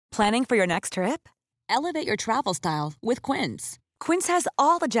Planning for your next trip? Elevate your travel style with Quince. Quince has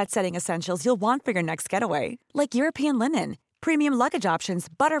all the jet-setting essentials you'll want for your next getaway, like European linen, premium luggage options,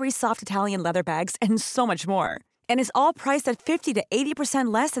 buttery soft Italian leather bags, and so much more. And is all priced at 50 to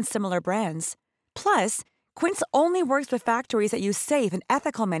 80% less than similar brands. Plus, Quince only works with factories that use safe and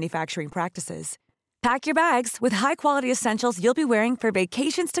ethical manufacturing practices. Pack your bags with high-quality essentials you'll be wearing for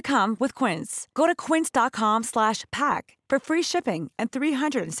vacations to come with Quince. Go to quince.com/pack for free shipping and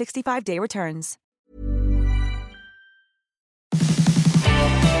 365-day returns.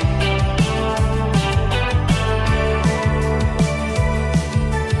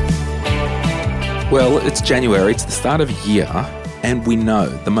 Well, it's January, it's the start of a year, and we know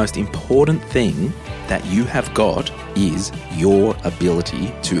the most important thing that you have got is your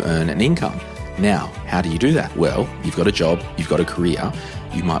ability to earn an income. Now, how do you do that? Well, you've got a job, you've got a career,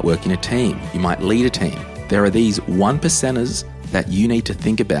 you might work in a team, you might lead a team. There are these 1%ers that you need to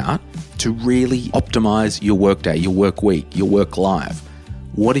think about to really optimize your workday, your work week, your work life.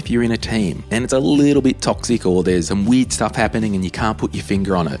 What if you're in a team and it's a little bit toxic or there's some weird stuff happening and you can't put your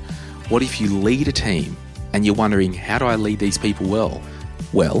finger on it? What if you lead a team and you're wondering, how do I lead these people well?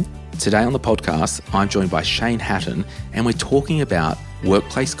 Well, today on the podcast, I'm joined by Shane Hatton and we're talking about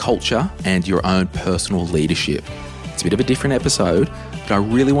workplace culture and your own personal leadership. It's a bit of a different episode, but I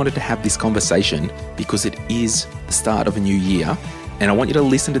really wanted to have this conversation because it is the start of a new year and I want you to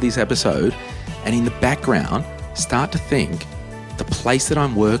listen to this episode and in the background, start to think, the place that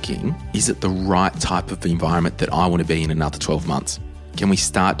I'm working, is it the right type of environment that I want to be in another 12 months? Can we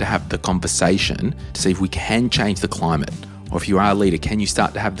start to have the conversation to see if we can change the climate? Or if you are a leader, can you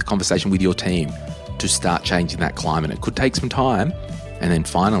start to have the conversation with your team to start changing that climate? It could take some time. And then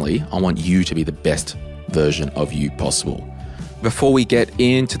finally, I want you to be the best version of you possible. Before we get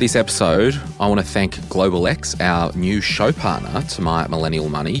into this episode, I want to thank Global X, our new show partner to My Millennial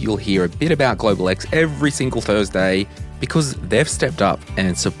Money. You'll hear a bit about Global X every single Thursday because they've stepped up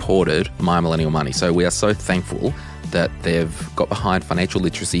and supported My Millennial Money. So we are so thankful that they've got behind financial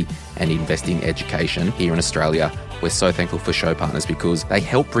literacy and investing education here in Australia. We're so thankful for show partners because they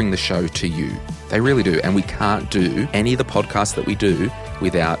help bring the show to you. They really do. And we can't do any of the podcasts that we do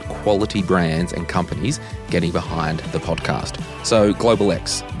without quality brands and companies getting behind the podcast. So Global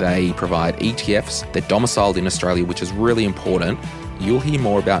X, they provide ETFs. They're domiciled in Australia, which is really important. You'll hear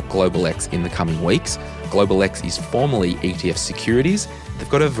more about Global X in the coming weeks. Global X is formerly ETF Securities. They've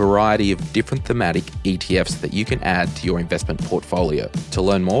got a variety of different thematic ETFs that you can add to your investment portfolio. To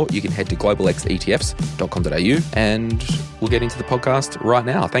learn more, you can head to globalxetfs.com.au and we'll get into the podcast right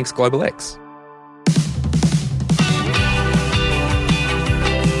now. Thanks, Global X.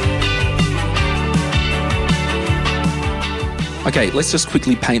 Okay, let's just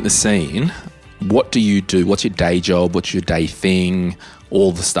quickly paint the scene. What do you do? What's your day job? What's your day thing?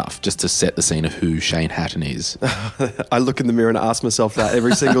 All the stuff, just to set the scene of who Shane Hatton is. I look in the mirror and ask myself that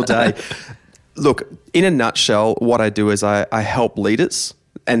every single day. Look, in a nutshell, what I do is I help leaders.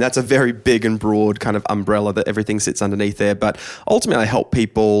 And that's a very big and broad kind of umbrella that everything sits underneath there. But ultimately, I help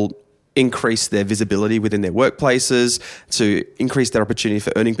people increase their visibility within their workplaces, to increase their opportunity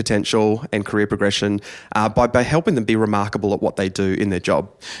for earning potential and career progression by helping them be remarkable at what they do in their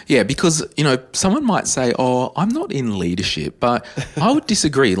job. Yeah, because, someone might say, oh, I'm not in leadership, but I would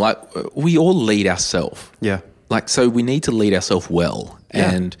disagree. Like, we all lead ourselves. Yeah. Like, so we need to lead ourselves well.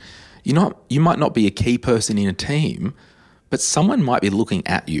 Yeah. And you might not be a key person in a team, but someone might be looking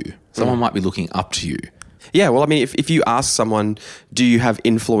at you. Someone might be looking up to you. Yeah, well, I mean, if you ask someone, do you have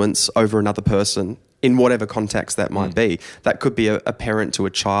influence over another person in whatever context that might be, that could be a parent to a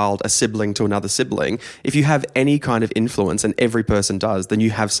child, a sibling to another sibling. If you have any kind of influence, and every person does, then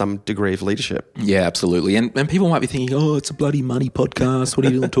you have some degree of leadership. Yeah, absolutely. And people might be thinking, oh, it's a bloody money podcast. What are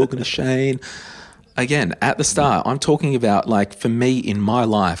you doing talking to Shane? Again, at the start, I'm talking about, like, for me in my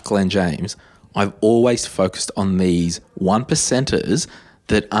life, Glenn James, I've always focused on these 1%ers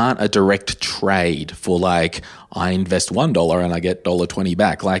that aren't a direct trade for, like, I invest $1 and I get $1.20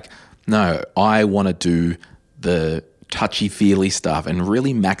 back. Like, no, I want to do the touchy-feely stuff and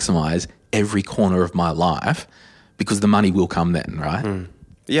really maximize every corner of my life because the money will come then, right?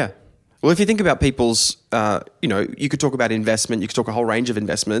 Yeah. Well, if you think about people's, you could talk about investment, you could talk a whole range of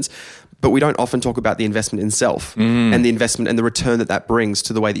investments, but we don't often talk about the investment in self and the investment and the return that brings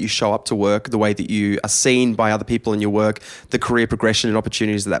to the way that you show up to work, the way that you are seen by other people in your work, the career progression and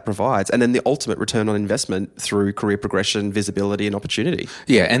opportunities that provides, and then the ultimate return on investment through career progression, visibility and opportunity.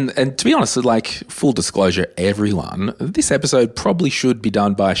 Yeah, and to be honest, like, full disclosure, everyone, this episode probably should be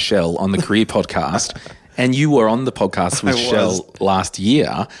done by Shell on the Career Podcast, and you were on the podcast with Shell last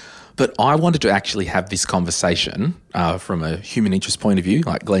year. But I wanted to actually have this conversation from a human interest point of view,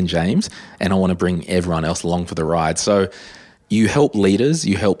 like Glenn James, and I want to bring everyone else along for the ride. So you help leaders,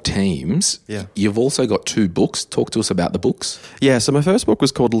 you help teams. Yeah. You've also got 2 books. Talk to us about the books. Yeah, so my first book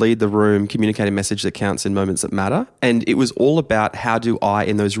was called Lead the Room, Communicate a Message That Counts in Moments That Matter. And it was all about how do I,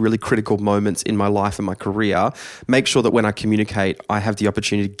 in those really critical moments in my life and my career, make sure that when I communicate, I have the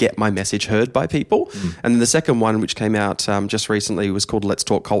opportunity to get my message heard by people. And then the second one, which came out just recently, was called Let's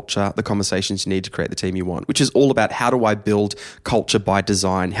Talk Culture, the conversations you need to create the team you want, which is all about how do I build culture by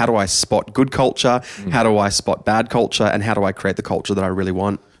design? How do I spot good culture? How do I spot bad culture? And how do I create the culture that I really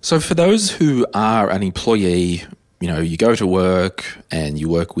want? So for those who are an employee, you go to work and you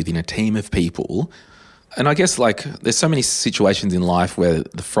work within a team of people, and I guess like there's so many situations in life where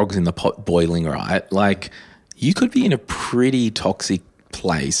the frog's in the pot boiling, right? Like you could be in a pretty toxic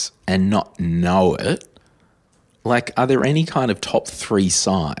place and not know it. Like, are there any kind of top 3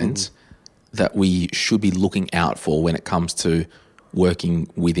 signs that we should be looking out for when it comes to working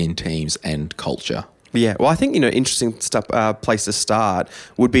within teams and culture? Yeah, well, I think, interesting place to start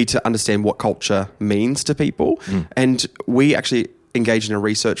would be to understand what culture means to people. And we actually engaged in a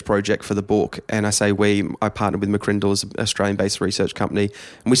research project for the book. And I partnered with McCrindle's Australian-based research company,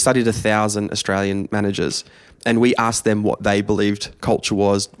 and we studied 1,000 Australian managers. And we asked them what they believed culture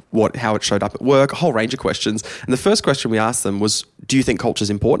was, how it showed up at work, a whole range of questions. And the first question we asked them was, do you think culture is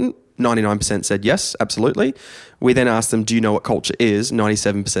important? 99% said yes, absolutely. We then asked them, do you know what culture is?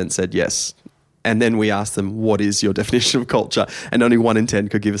 97% said yes. And then we asked them, what is your definition of culture? And only 1 in 10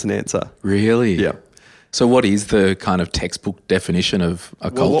 could give us an answer. Really? Yeah. So what is the kind of textbook definition of a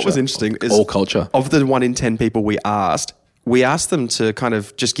culture? Well, what was interesting is all culture. Of the 1 in 10 people we asked them to kind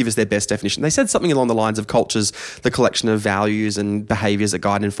of just give us their best definition. They said something along the lines of culture's the collection of values and behaviours that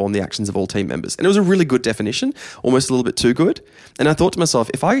guide and inform the actions of all team members. And it was a really good definition, almost a little bit too good. And I thought to myself,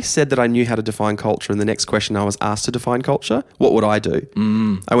 if I said that I knew how to define culture and the next question I was asked to define culture, what would I do?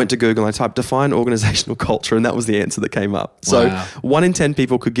 I went to Google and I typed define organisational culture, and that was the answer that came up. So 1 in 10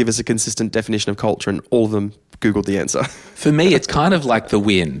 people could give us a consistent definition of culture, and all of them Googled the answer. For me, it's kind of like the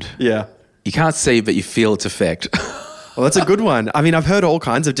wind. Yeah. You can't see, but you feel its effect. Well, that's a good one. I mean, I've heard all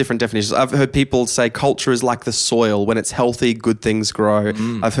kinds of different definitions. I've heard people say culture is like the soil. When it's healthy, good things grow.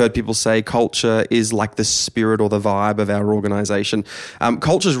 I've heard people say culture is like the spirit or the vibe of our organisation.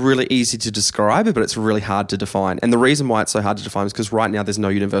 Culture is really easy to describe, but it's really hard to define. And the reason why it's so hard to define is because right now there's no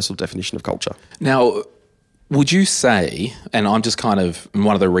universal definition of culture. Now, would you say, and I'm just kind of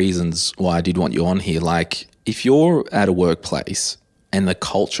one of the reasons why I did want you on here, like if you're at a workplace and the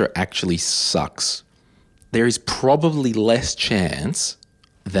culture actually sucks, there is probably less chance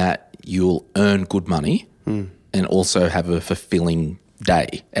that you'll earn good money and also have a fulfilling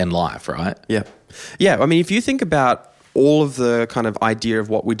day and life, right? Yeah. Yeah. I mean, if you think about all of the kind of idea of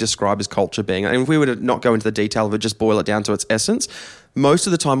what we describe as culture being, and if we were to not go into the detail of it, just boil it down to its essence, most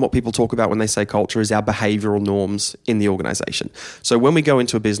of the time what people talk about when they say culture is our behavioural norms in the organisation. So when we go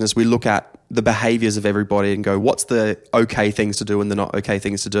into a business, we look at the behaviours of everybody and go, what's the okay things to do and the not okay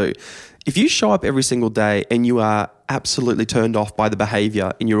things to do? If you show up every single day and you are absolutely turned off by the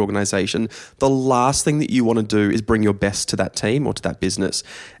behaviour in your organisation, the last thing that you want to do is bring your best to that team or to that business.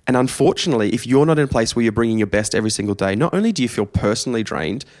 And unfortunately, if you're not in a place where you're bringing your best every single day, not only do you feel personally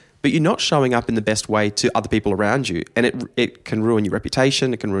drained, but you're not showing up in the best way to other people around you. And it can ruin your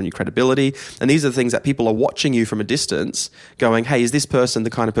reputation, it can ruin your credibility. And these are the things that people are watching you from a distance going, hey, is this person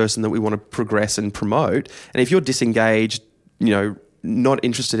the kind of person that we want to progress and promote? And if you're disengaged, not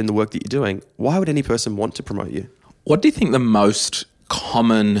interested in the work that you're doing, why would any person want to promote you? What do you think the most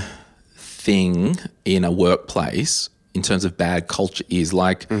common thing in a workplace in terms of bad culture is?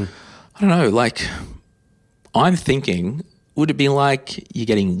 Like, I don't know, like I'm thinking, would it be like you're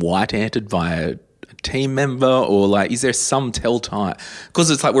getting white-anted by a team member, or like is there some telltale? Because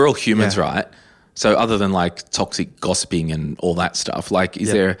it's like we're all humans, right? So other than like toxic gossiping and all that stuff, like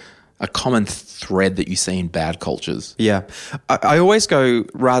is there a common thread that you see in bad cultures? Yeah. I always go,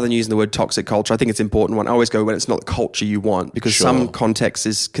 rather than using the word toxic culture, I think it's an important one. I always go when it's not the culture you want, because some context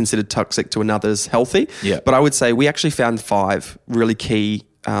is considered toxic to another's healthy. Yeah. But I would say we actually found 5 really key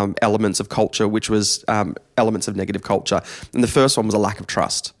elements of culture, which was elements of negative culture. And the first one was a lack of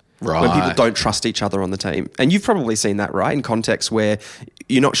trust. Right. When people don't trust each other on the team. And you've probably seen that, right? In contexts where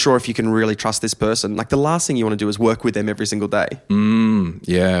you're not sure if you can really trust this person. Like the last thing you want to do is work with them every single day.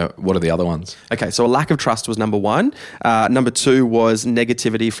 Yeah. What are the other ones? Okay, so a lack of trust was number 1. Number 2 was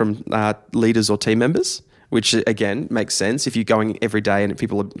negativity from leaders or team members. which again makes sense if you're going every day and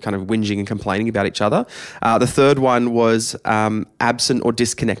people are kind of whinging and complaining about each other. The third one was absent or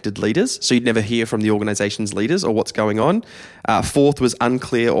disconnected leaders. So you'd never hear from the organization's leaders or what's going on. Fourth was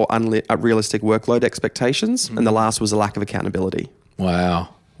unclear or unrealistic workload expectations. And the last was a lack of accountability. Wow.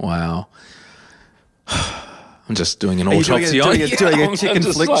 I'm just doing an autopsy on you. Doing a chicken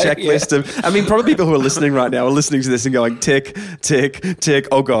flick checklist of. I mean, probably people who are listening right now are listening to this and going tick, tick, tick.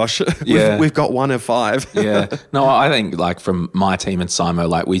 Oh gosh, we've got 1 of 5. Yeah. No, I think like from my team and Simo,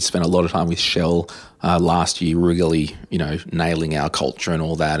 like we spent a lot of time with Shell last year, really, nailing our culture and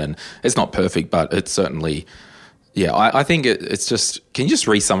all that. And it's not perfect, but it's certainly. Yeah, I think it's just. Can you just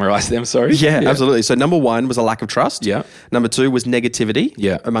re-summarize them? Sorry. Yeah, absolutely. So number 1 was a lack of trust. Yeah. Number 2 was negativity.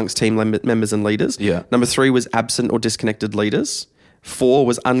 Yeah. Amongst team members and leaders. Yeah. Number 3 was absent or disconnected leaders. 4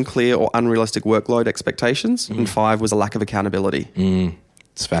 was unclear or unrealistic workload expectations, and 5 was a lack of accountability.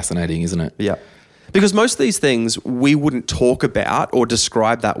 It's fascinating, isn't it? Yeah. Because most of these things we wouldn't talk about or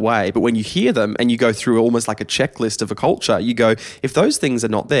describe that way. But when you hear them and you go through almost like a checklist of a culture, you go, if those things are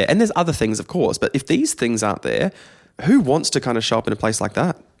not there, and there's other things, of course, but if these things aren't there, who wants to kind of show up in a place like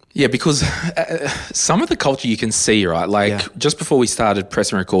that? Yeah, because some of the culture you can see, right? Like just before we started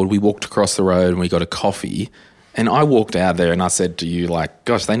Press and Record, we walked across the road and we got a coffee. And I walked out there and I said to you, like,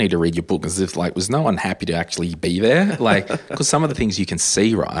 gosh, they need to read your book, as if like, was no one happy to actually be there? Like, because some of the things you can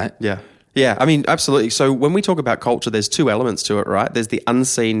see, right? Yeah. Yeah, I mean, absolutely. So when we talk about culture, there's 2 elements to it, right? There's the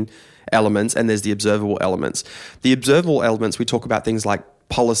unseen elements and there's the observable elements. The observable elements, we talk about things like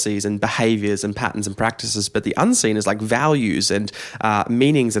policies and behaviors and patterns and practices, but the unseen is like values and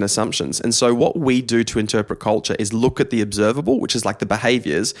meanings and assumptions. And so what we do to interpret culture is look at the observable, which is like the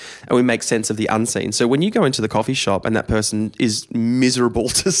behaviors, and we make sense of the unseen. So when you go into the coffee shop and that person is miserable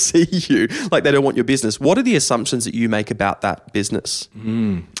to see you, like they don't want your business, what are the assumptions that you make about that business?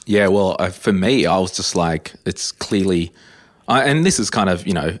 Yeah, well, for me, I was just like, it's clearly... and this is kind of,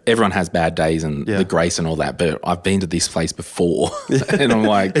 everyone has bad days and the grace and all that, but I've been to this place before and I'm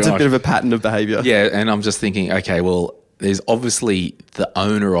like, it's a bit of a pattern of behavior. Yeah, and I'm just thinking, okay, well, there's obviously the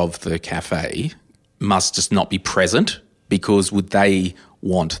owner of the cafe must just not be present, because would they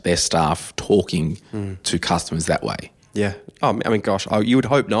want their staff talking to customers that way? Yeah. Oh, I mean, gosh, you would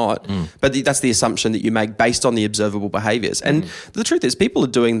hope not. But that's the assumption that you make based on the observable behaviors. And the truth is, people are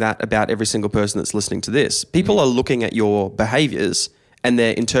doing that about every single person that's listening to this. People are looking at your behaviors and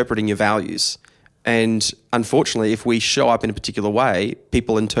they're interpreting your values. And unfortunately, if we show up in a particular way,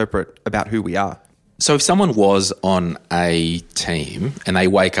 people interpret about who we are. So if someone was on a team and they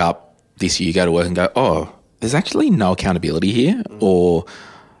wake up this year, go to work and go, oh, there's actually no accountability here, or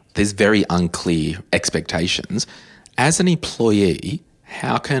there's very unclear expectations. As an employee,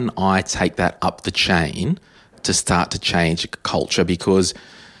 how can I take that up the chain to start to change culture? Because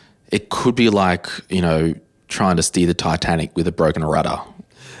it could be like, trying to steer the Titanic with a broken rudder.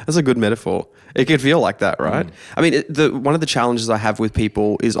 That's a good metaphor. It could feel like that, right? I mean, one of the challenges I have with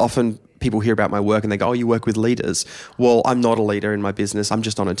people is often people hear about my work and they go, oh, you work with leaders. Well, I'm not a leader in my business. I'm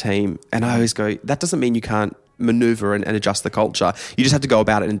just on a team. And I always go, that doesn't mean you can't maneuver and adjust the culture. You just have to go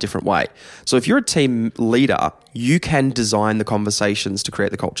about it in a different way. So if you're a team leader, you can design the conversations to create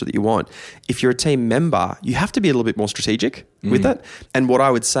the culture that you want. If you're a team member, you have to be a little bit more strategic with it. And what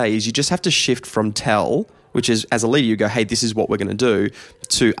I would say is you just have to shift from tell, which is as a leader, you go, hey, this is what we're going to do,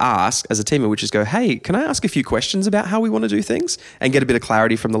 to ask as a team, which is go, hey, can I ask a few questions about how we want to do things, and get a bit of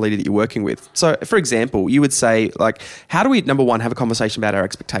clarity from the leader that you're working with. So for example, you would say, like, how do we, number one, have a conversation about our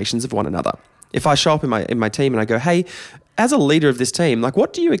expectations of one another? If I show up in my team and I go, hey, as a leader of this team, like,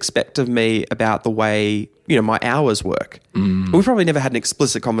 what do you expect of me about the way, my hours work? We've probably never had an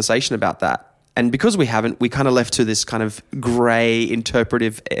explicit conversation about that. And because we haven't, we kind of left to this kind of grey,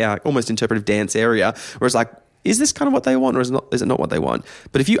 almost interpretive dance area where it's like, is this kind of what they want, or is it not what they want?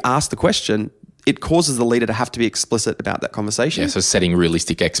 But if you ask the question, it causes the leader to have to be explicit about that conversation. Yeah, so setting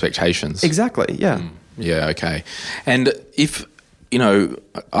realistic expectations. Exactly, yeah. Yeah, okay. And if,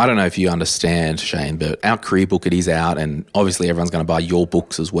 I don't know if you understand, Shane, but our career book, it is out, and obviously everyone's going to buy your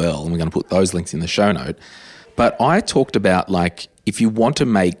books as well, and we're going to put those links in the show note. But I talked about, like, if you want to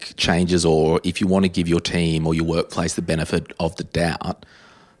make changes, or if you want to give your team or your workplace the benefit of the doubt,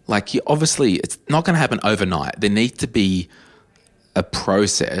 like, obviously it's not going to happen overnight. There needs to be a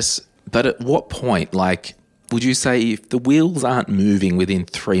process. But at what point, like, would you say if the wheels aren't moving within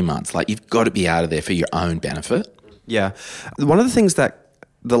 3 months, like, you've got to be out of there for your own benefit? Yeah. One of the things that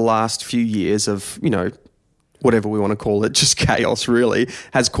the last few years of, whatever we want to call it, just chaos really,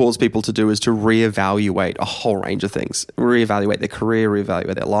 has caused people to do is to reevaluate a whole range of things. Reevaluate their career,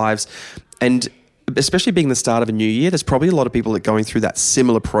 reevaluate their lives. And especially being the start of a new year, there's probably a lot of people that are going through that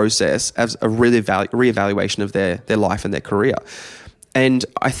similar process as a reevaluation of their life and their career. And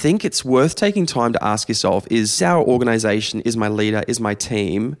I think it's worth taking time to ask yourself, is our organization, is my leader, is my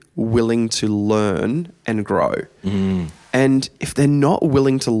team willing to learn and grow? And if they're not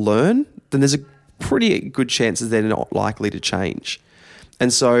willing to learn, then there's a pretty good chance that they're not likely to change.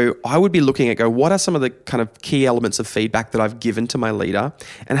 And so I would be looking at, what are some of the kind of key elements of feedback that I've given to my leader?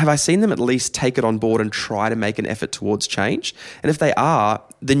 And have I seen them at least take it on board and try to make an effort towards change? And if they are,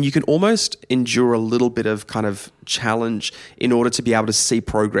 then you can almost endure a little bit of kind of challenge in order to be able to see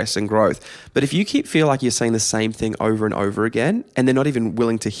progress and growth. But if you feel like you're saying the same thing over and over again, and they're not even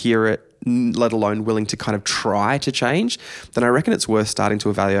willing to hear it, let alone willing to kind of try to change, then I reckon it's worth starting to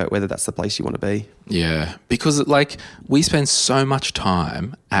evaluate whether that's the place you want to be. Yeah, because like we spend so much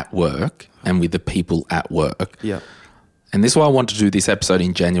time at work and with the people at work. Yeah. And this is why I want to do this episode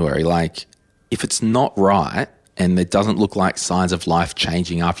in January. Like, if it's not right and it doesn't look like signs of life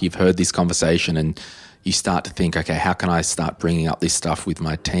changing after you've heard this conversation and you start to think, okay, how can I start bringing up this stuff with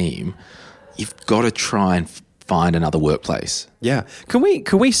my team? You've got to try and find another workplace. Yeah. Can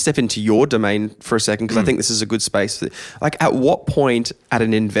we step into your domain for a second? Because I think this is a good space. Like, at what point at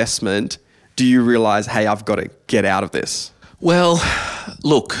an investment do you realize, hey, I've got to get out of this? Well,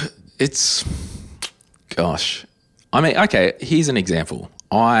 look, I mean, okay, here's an example.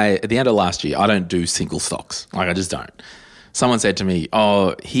 At the end of last year, I don't do single stocks. Like, I just don't. Someone said to me,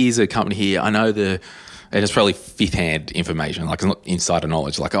 oh, here's a company here. I know and it's probably fifth-hand information, like it's not insider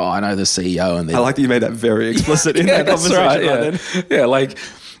knowledge. Like, oh, I know the CEO. And I like that you made that very explicit in that conversation. Right, yeah. Yeah, like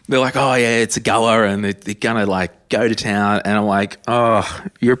they're like, oh yeah, it's a goer and they're going to like go to town. And I'm like, oh,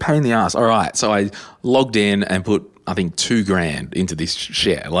 you're a pain in the ass. All right. So I logged in and put, I think, $2,000 into this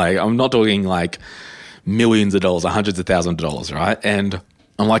share. Like, I'm not talking like millions of dollars, hundreds of thousands of dollars, right? And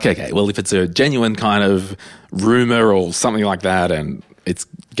I'm like, okay, well, if it's a genuine kind of rumor or something like that and it's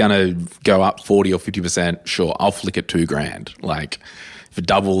going to go up 40 or 50%, sure, I'll flick it $2,000. Like, if it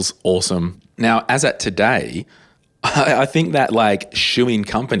doubles, awesome. Now, as at today, I think that like shoe-in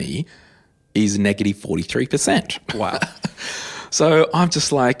company is negative 43%. Wow. So I'm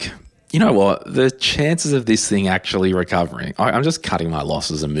just like, you know what? The chances of this thing actually recovering, I'm just cutting my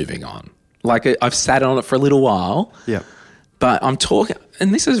losses and moving on. Like, I've sat on it for a little while. Yeah. But I'm talking,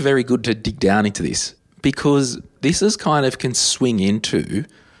 and this is very good to dig down into this, because this is kind of can swing into,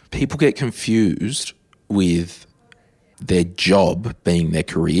 people get confused with their job being their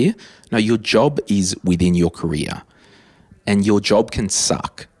career. No, your job is within your career, and your job can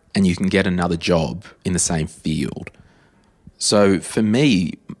suck and you can get another job in the same field. So for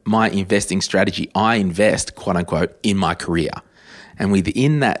me, my investing strategy, I invest, quote unquote, in my career. And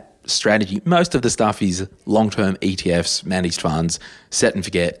within that strategy, most of the stuff is long-term ETFs, managed funds, set and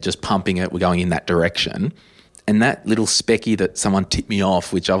forget, just pumping it. We're going in that direction. And that little specky that someone tipped me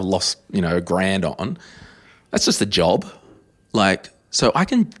off, which I've lost, $1,000 on, that's just a job. Like, so I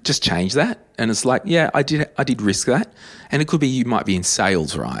can just change that. And it's like, yeah, I did risk that. And it could be you might be in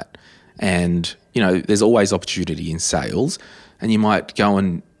sales, right? And, there's always opportunity in sales. And you might go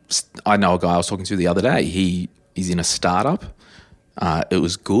and, I know a guy I was talking to the other day, he's in a startup. It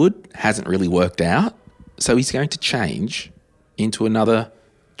was good, hasn't really worked out. So he's going to change into another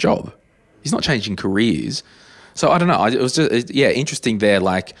job. He's not changing careers. So I don't know. It was just, interesting there.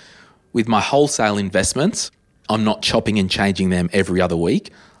 Like with my wholesale investments, I'm not chopping and changing them every other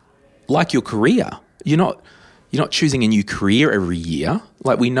week. Like your career, you're not choosing a new career every year.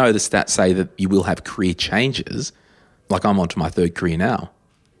 Like we know the stats say that you will have career changes. Like I'm onto my third career now.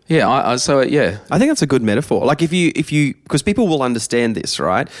 Yeah, I think that's a good metaphor. Like if you, because people will understand this,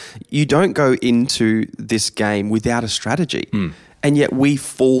 right? You don't go into this game without a strategy. And yet we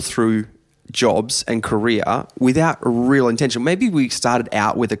fall through jobs and career without a real intention. Maybe we started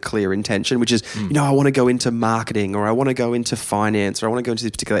out with a clear intention, which is, I want to go into marketing or I want to go into finance or I want to go into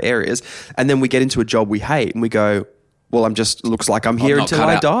these particular areas. And then we get into a job we hate and we go, well, looks like I'm here until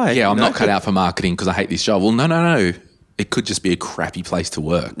I die. Yeah, I'm not cut out for marketing because I hate this job. Well, no. It could just be a crappy place to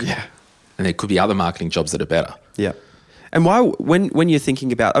work. Yeah. And there could be other marketing jobs that are better. Yeah. And when you're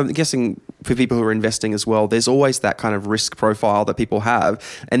thinking about, I'm guessing for people who are investing as well, there's always that kind of risk profile that people have.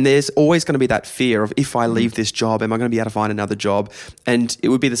 And there's always going to be that fear of, if I leave this job, am I going to be able to find another job? And it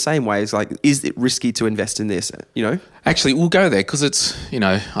would be the same way. It's like, is it risky to invest in this? Actually, we'll go there because it's,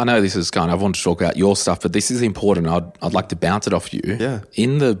 I know this is I want to talk about your stuff, but this is important. I'd like to bounce it off you. Yeah.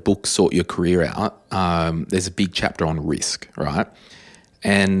 In the book, Sort Your Career Out, there's a big chapter on risk, right?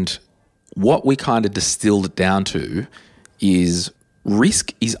 And what we kind of distilled it down to is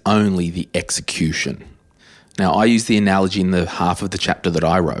risk is only the execution. Now, I use the analogy in the half of the chapter that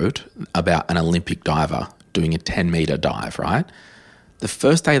I wrote about an Olympic diver doing a 10-meter dive, right? The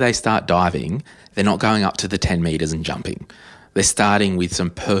first day they start diving, they're not going up to the 10 meters and jumping. They're starting with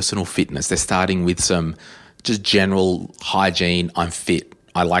some personal fitness. They're starting with some just general hygiene. I'm fit.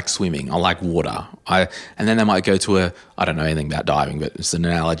 I like swimming. I like water. And then they might go to I don't know anything about diving, but it's an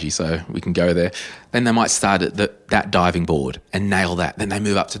analogy, so we can go there. Then they might start at that diving board and nail that. Then they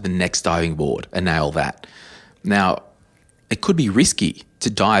move up to the next diving board and nail that. Now, it could be risky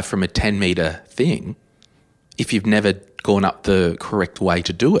to dive from a 10-meter thing if you've never gone up the correct way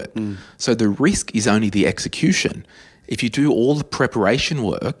to do it. So the risk is only the execution. If you do all the preparation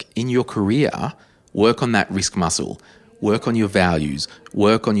work in your career, work on that risk muscle, work on your values,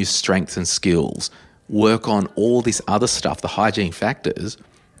 work on your strengths and skills, work on all this other stuff, the hygiene factors,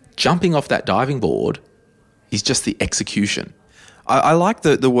 jumping off that diving board is just the execution. I like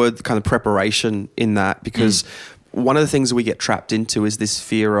the word kind of preparation in that, because one of the things we get trapped into is this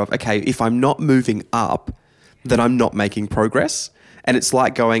fear of, okay, if I'm not moving up, then I'm not making progress. And it's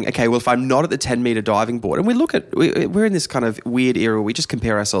like going, okay, well, if I'm not at the 10-meter diving board, and we're in this kind of weird era where we just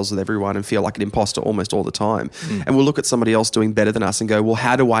compare ourselves with everyone and feel like an imposter almost all the time. And we'll look at somebody else doing better than us and go, well,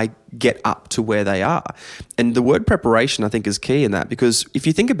 how do I get up to where they are? And the word preparation, I think, is key in that, because if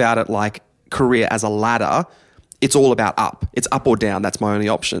you think about it like career as a ladder, it's all about up. It's up or down. That's my only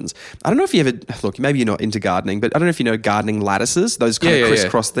options. I don't know if you ever, look, maybe you're not into gardening, but I don't know if you know gardening lattices, those kind of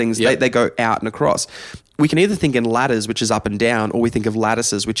crisscross things, they go out and across. We can either think in ladders, which is up and down, or we think of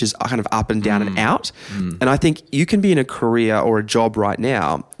lattices, which is kind of up and down and out. And I think you can be in a career or a job right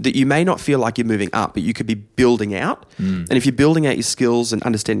now that you may not feel like you're moving up, but you could be building out. And if you're building out your skills and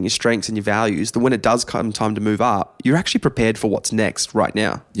understanding your strengths and your values, then when it does come time to move up, you're actually prepared for what's next right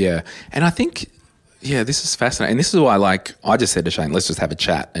now. Yeah. And I think, this is fascinating. And this is why, I just said to Shane, let's just have a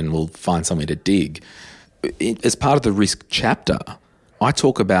chat and we'll find somewhere to dig. As part of the risk chapter, I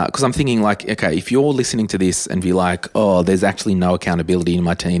talk about, because I'm thinking okay, if you're listening to this and be like, oh, there's actually no accountability in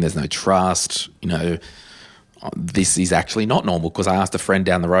my team, there's no trust, this is actually not normal. Because I asked a friend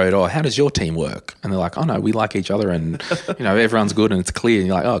down the road, oh, how does your team work? And they're like, oh no, we like each other and, everyone's good and it's clear. And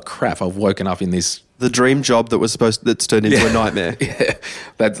you're like, oh crap, I've woken up in this. The dream job that's turned into a nightmare. Yeah,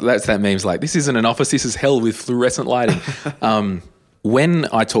 that's that meme's like, this isn't an office, this is hell with fluorescent lighting. When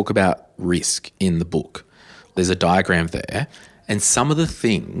I talk about risk in the book, there's a diagram there, and some of the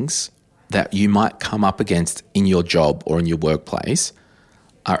things that you might come up against in your job or in your workplace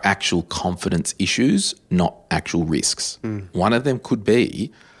are actual confidence issues, not actual risks. One of them could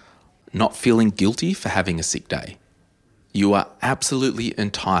be not feeling guilty for having a sick day. You are absolutely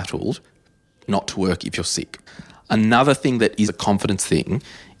entitled not to work if you're sick. Another thing that is a confidence thing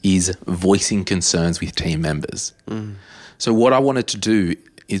is voicing concerns with team members. So what I wanted to do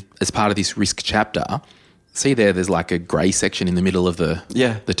is, as part of this risk chapter, see there's like a grey section in the middle of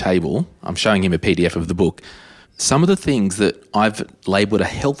the table. I'm showing him a PDF of the book. Some of the things that I've labelled a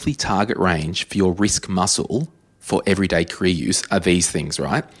healthy target range for your risk muscle for everyday career use are these things,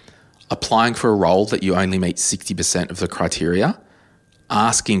 right? Applying for a role that you only meet 60% of the criteria,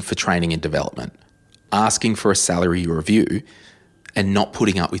 asking for training and development, asking for a salary review, and not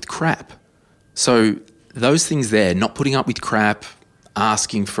putting up with crap. So those things there, not putting up with crap,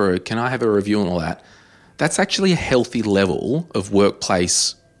 asking for, can I have a review and all that, that's actually a healthy level of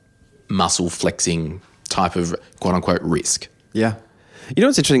workplace muscle flexing type of quote unquote risk. Yeah. You know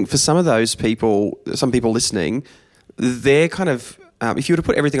what's interesting? For some of those people, some people listening, they're kind of, if you were to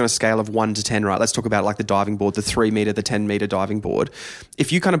put everything on a scale of 1 to 10, right, let's talk about like the diving board, the 3 meter, the 10 meter diving board.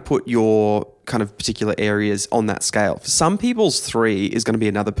 If you kind of put your kind of particular areas on that scale, for some people's 3 is going to be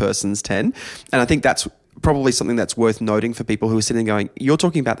another person's 10. And I think that's probably something that's worth noting for people who are sitting going, you're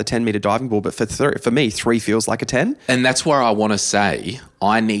talking about the 10 meter diving board, but for me, 3 feels like a 10. And that's where I want to say,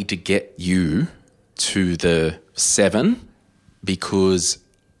 I need to get you to the 7 because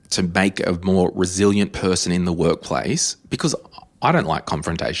to make a more resilient person in the workplace, because I don't like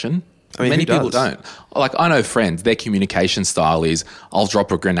confrontation. I mean, many people don't. Like, I know friends, their communication style is, I'll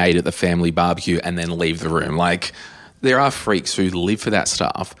drop a grenade at the family barbecue and then leave the room. Like, there are freaks who live for that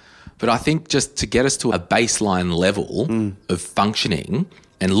stuff. But I think just to get us to a baseline level of functioning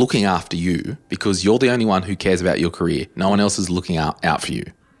and looking after you, because you're the only one who cares about your career. No one else is looking out for you.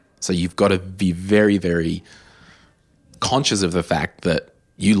 So you've got to be very, very conscious of the fact that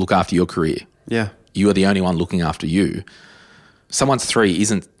you look after your career. Yeah. You are the only one looking after you. Someone's 3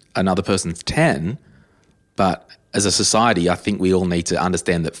 isn't another person's 10, but as a society, I think we all need to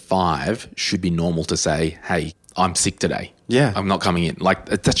understand that 5 should be normal to say, hey, I'm sick today. Yeah. I'm not coming in. Like,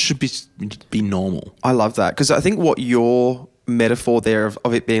 that should be normal. I love that, because I think what your metaphor there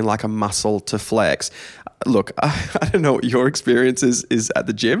of it being like a muscle to flex, look, I don't know what your experience is at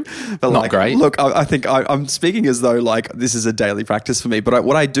the gym, but Not great. Look, I think I'm speaking as though like this is a daily practice for me. But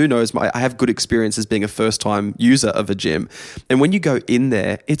what I do know is I have good experiences being a first-time user of a gym, and when you go in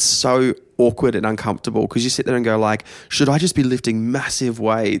there, it's so awkward and uncomfortable because you sit there and go like, should I just be lifting massive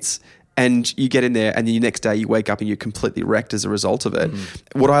weights? And you get in there and then the next day you wake up and you're completely wrecked as a result of it.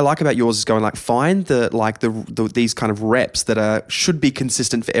 What I like about yours is going like, find these kind of reps that should be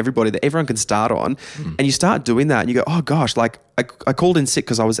consistent for everybody, that everyone can start on. And you start doing that and you go, oh gosh, like I called in sick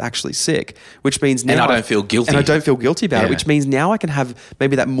because I was actually sick, which means now... And I don't feel guilty. And I don't feel guilty about Yeah. it, which means now I can have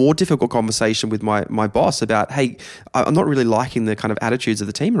maybe that more difficult conversation with my boss about, hey, I'm not really liking the kind of attitudes of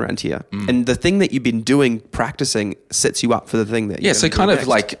the team around here. And the thing that you've been doing, practicing, sets you up for the thing that you're so gonna do kind of next.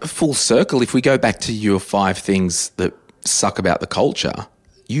 like full circle, if we go back to your 5 things that suck about the culture,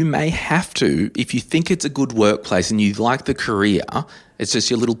 you may have to, if you think it's a good workplace and you like the career, it's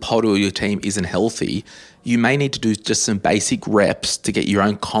just your little pod or your team isn't healthy, you may need to do just some basic reps to get your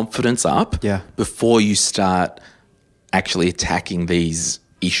own confidence up before you start actually attacking these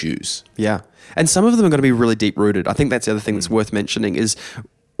issues. Yeah. And some of them are going to be really deep rooted. I think that's the other thing that's worth mentioning is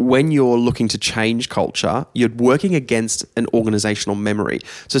when you're looking to change culture, you're working against an organizational memory.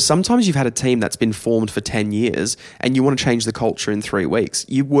 So sometimes you've had a team that's been formed for 10 years and you want to change the culture in 3 weeks.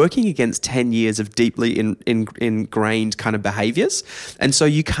 You're working against 10 years of deeply ingrained kind of behaviors. And so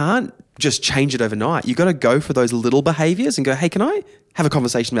you can't just change it overnight. You got to go for those little behaviors and go, hey, can I have a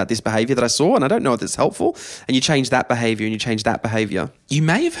conversation about this behavior that I saw and I don't know if it's helpful? And you change that behavior and you change that behavior. You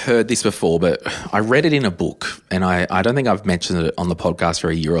may have heard this before, but I read it in a book and I don't think I've mentioned it on the podcast for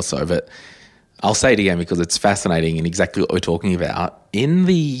a year or so, but I'll say it again because it's fascinating and exactly what we're talking about. In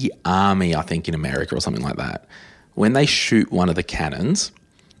the army, I think in America or something like that, when they shoot one of the cannons,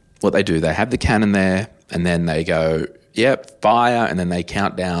 what they do, they have the cannon there and then they go, yep, fire, and then they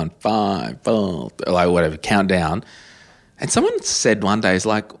count down 5, 4, like whatever, count down. And someone said one day, is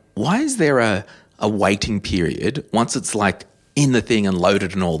like, why is there a waiting period once it's like in the thing and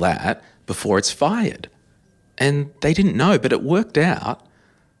loaded and all that before it's fired? And they didn't know, but it worked out.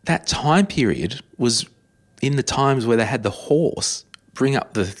 That time period was in the times where they had the horse bring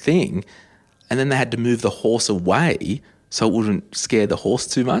up the thing and then they had to move the horse away so it wouldn't scare the horse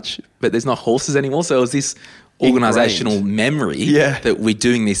too much. But there's not horses anymore. So it was this organizational memory that we're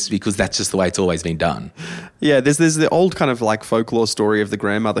doing this because that's just the way it's always been done. Yeah, there's the old kind of like folklore story of the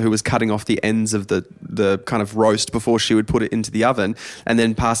grandmother who was cutting off the ends of the kind of roast before she would put it into the oven and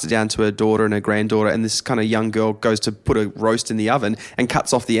then passed it down to her daughter and her granddaughter, and this kind of young girl goes to put a roast in the oven and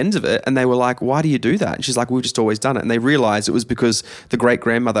cuts off the ends of it, and they were like, why do you do that? And she's like, we've just always done it. And they realized it was because the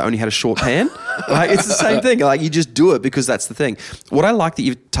great-grandmother only had a short pan. Like, it's the same thing. Like, you just do it because that's the thing. What I like that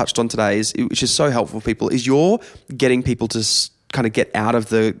you've touched on today is, which is so helpful for people, is you're getting people to kind of get out of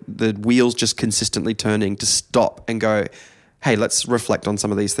the wheels just consistently turning, to stop and go, hey, let's reflect on some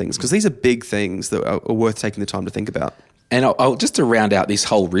of these things, because these are big things that are worth taking the time to think about. And I'll just to round out this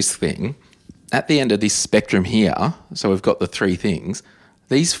whole risk thing, at the end of this spectrum here, so we've got the 3 things,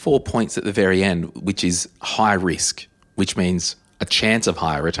 these 4 points at the very end, which is high risk, which means a chance of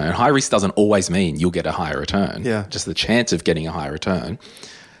higher return. High risk doesn't always mean you'll get a higher return. Yeah. Just the chance of getting a higher return.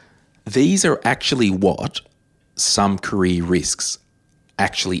 These are actually what some career risks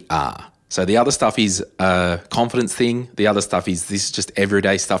actually are. So the other stuff is a confidence thing. The other stuff is this is just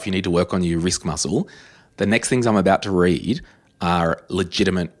everyday stuff you need to work on your risk muscle. The next things I'm about to read are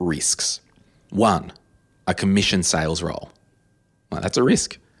legitimate risks. 1, a commission sales role. Well, that's a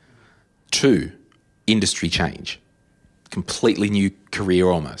risk. 2, industry change. Completely new career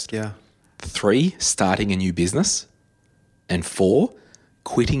almost. Yeah. 3, starting a new business. And 4,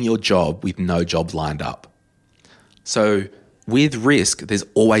 quitting your job with no jobs lined up. So with risk, there's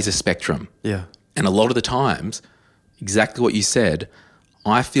always a spectrum. Yeah. And a lot of the times, exactly what you said,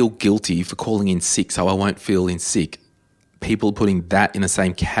 I feel guilty for calling in sick so I won't feel in sick. People putting that in the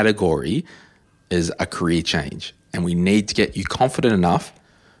same category as a career change. And we need to get you confident enough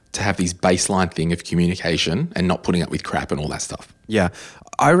to have this baseline thing of communication and not putting up with crap and all that stuff. Yeah.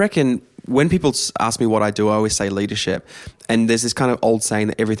 I reckon when people ask me what I do, I always say leadership. And there's this kind of old saying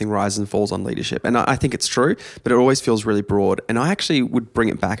that everything rises and falls on leadership. And I think it's true, but it always feels really broad. And I actually would bring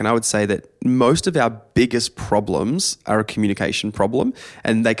it back and I would say that most of our biggest problems are a communication problem,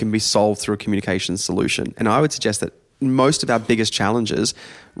 and they can be solved through a communication solution. And I would suggest that most of our biggest challenges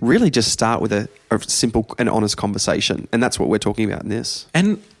really just start with a simple and honest conversation. And that's what we're talking about in this.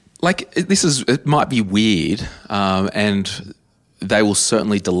 And like it might be weird and they will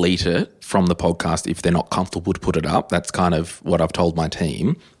certainly delete it from the podcast if they're not comfortable to put it up. That's kind of what I've told my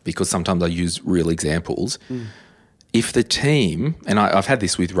team, because sometimes I use real examples. If the team, and I've had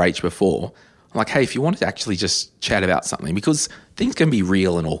this with Rach before, Like, hey, if you wanted to actually just chat about something, because things can be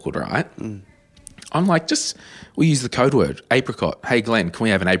real and awkward, right? I'm like, we use the code word, apricot. Hey, Glenn, can we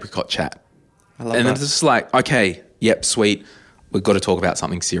have an apricot chat? I love and that. it's just like, okay, yep, sweet. We've got to talk about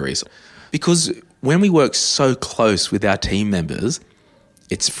something serious. Because when we work so close with our team members,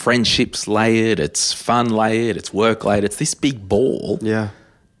 it's friendships layered, it's fun layered, it's work layered, it's this big ball. Yeah.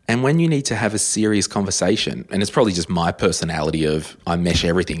 And when you need to have a serious conversation, and it's probably just my personality of I mesh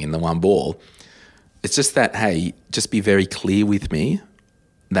everything in the one ball, it's just that, hey, just be very clear with me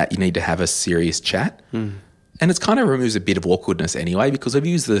that you need to have a serious chat. And it kind of removes a bit of awkwardness anyway, because I've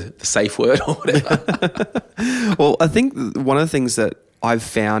used the safe word or whatever. Well, I think one of the things that I've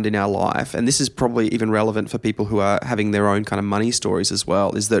found in our life, and this is probably even relevant for people who are having their own kind of money stories as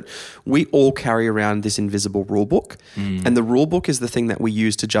well, is that we all carry around this invisible rule book. And the rule book is the thing that we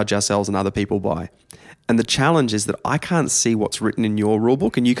use to judge ourselves and other people by. And the challenge is that I can't see what's written in your rule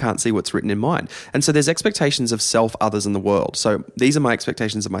book and you can't see what's written in mine. And so there's expectations of self, others, and the world. So these are my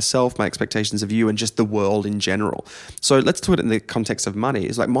expectations of myself, my expectations of you, and just the world in general. So let's do it in the context of money.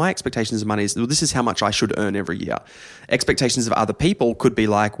 It's like my expectations of money is, well, this is how much I should earn every year. Expectations of other people could be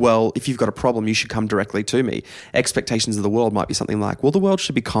like, well, if you've got a problem, you should come directly to me. Expectations of the world might be something like, well, the world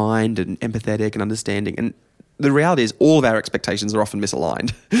should be kind and empathetic and understanding. And the reality is all of our expectations are often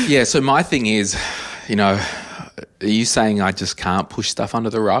misaligned. Yeah, so my thing is, are you saying I just can't push stuff under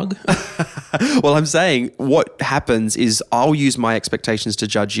the rug? Well, I'm saying what happens is I'll use my expectations to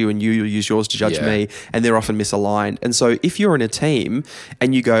judge you and you'll use yours to judge me, and they're often misaligned. And so if you're in a team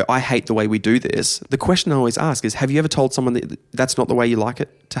and you go, I hate the way we do this, the question I always ask is, have you ever told someone that that's not the way you like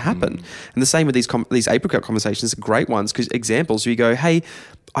it to happen? And the same with these apricot conversations are great ones, because examples, you go, hey,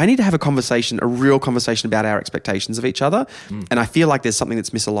 I need to have a real conversation about our expectations of each other. And I feel like there's something that's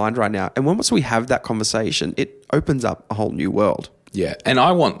misaligned right now. And once we have that conversation, it opens up a whole new world. Yeah. And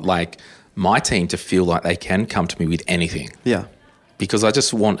I want my team to feel like they can come to me with anything. Yeah. Because I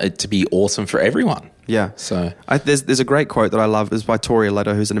just want it to be awesome for everyone. Yeah. So there's a great quote that I love. It's by Toria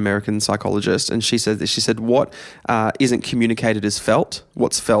Leto, who's an American psychologist. And she said, what isn't communicated is felt,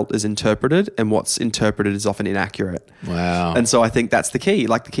 what's felt is interpreted, and what's interpreted is often inaccurate. Wow. And so I think that's the key.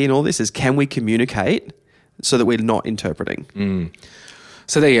 Like the key in all this is, can we communicate so that we're not interpreting?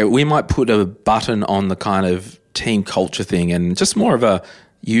 So there you go. We might put a button on the kind of team culture thing, and just more of a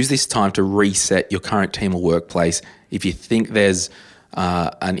use this time to reset your current team or workplace. If you think there's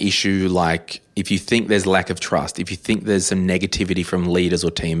an issue, like if you think there's lack of trust, if you think there's some negativity from leaders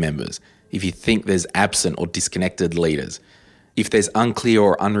or team members, if you think there's absent or disconnected leaders, if there's unclear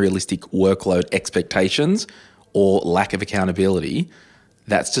or unrealistic workload expectations or lack of accountability,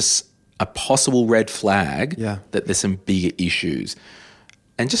 that's just a possible red flag that there's some bigger issues.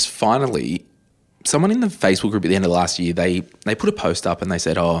 And just finally, someone in the Facebook group at the end of last year, they put a post up and they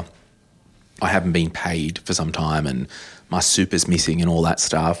said, I haven't been paid for some time and my super's missing and all that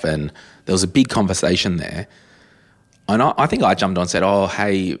stuff. And there was a big conversation there. And I think I jumped on and said,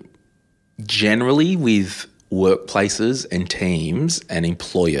 hey, generally with workplaces and teams and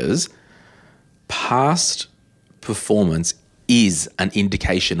employers, past performance is an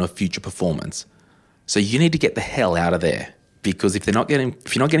indication of future performance. So you need to get the hell out of there, because if you're not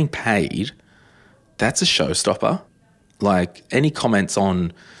getting paid, that's a showstopper. Like, any comments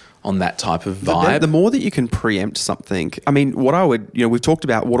on that type of vibe? The more that you can preempt something, I mean, what I would, we've talked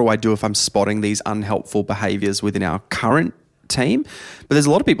about what do I do if I'm spotting these unhelpful behaviors within our current team, but there's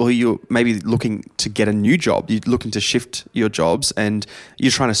a lot of people who you're maybe looking to get a new job, you're looking to shift your jobs, and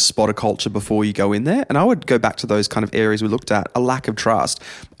you're trying to spot a culture before you go in there. And I would go back to those kind of areas we looked at, a lack of trust.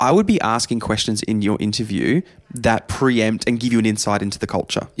 I would be asking questions in your interview that preempt and give you an insight into the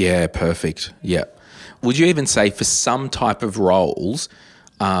culture. Yeah, perfect. Yeah. Would you even say for some type of roles,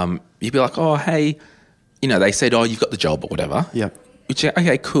 you'd be like, hey, they said, you've got the job or whatever. Yeah. Which,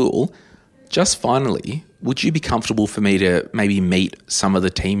 okay, cool. Just finally, would you be comfortable for me to maybe meet some of the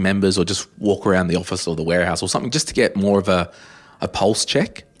team members or just walk around the office or the warehouse or something just to get more of a pulse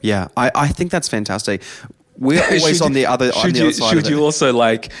check? Yeah, I think that's fantastic. We're always on the other side. Should you also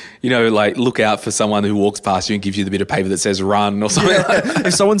look out for someone who walks past you and gives you the bit of paper that says run or something?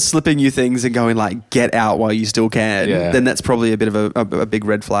 If someone's slipping you things and going get out while you still can, then that's probably a bit of a big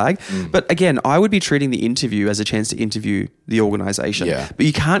red flag. But again, I would be treating the interview as a chance to interview the organisation. Yeah. But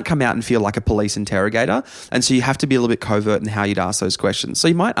you can't come out and feel like a police interrogator. And so you have to be a little bit covert in how you'd ask those questions. So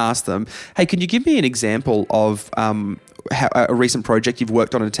you might ask them, hey, can you give me an example of a recent project you've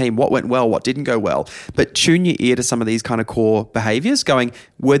worked on in a team? What went well? What didn't go well? But tune your ear to some of these kind of core behaviors going,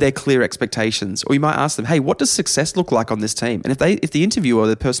 were there clear expectations? Or you might ask them, hey, what does success look like on this team? And if the interviewer or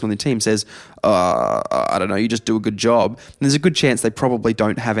the person on the team says, I don't know, you just do a good job, then there's a good chance they probably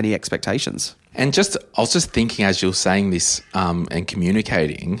don't have any expectations. And I was just thinking as you were saying this and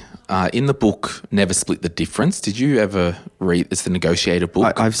communicating, in the book, Never Split the Difference, did you ever read, it's the Negotiator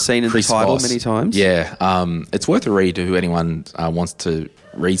book. I've seen the title many times. Yeah. It's worth a read to anyone wants to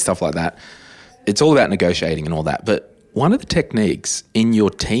read stuff like that. It's all about negotiating and all that. But one of the techniques in your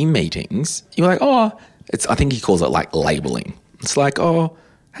team meetings, you're like, I think he calls it like labeling. It's like,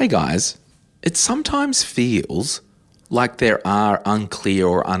 hey guys, it sometimes feels like there are unclear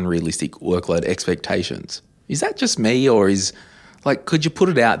or unrealistic workload expectations. Is that just me, or could you put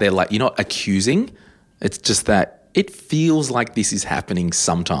it out there? Like, you're not accusing. It's just that it feels like this is happening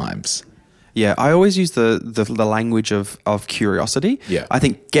sometimes. Yeah, I always use the language of curiosity. Yeah. I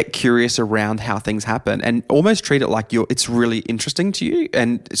think get curious around how things happen and almost treat it like it's really interesting to you.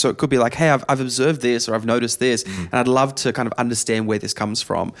 And so it could be like, hey, I've observed this or I've noticed this and I'd love to kind of understand where this comes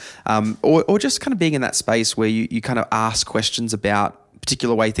from. Or just kind of being in that space where you kind of ask questions about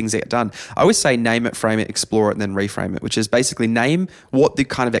particular way things get done. I always say name it, frame it, explore it, and then reframe it, which is basically name what the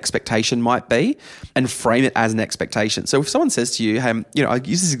kind of expectation might be and frame it as an expectation. So if someone says to you, hey, I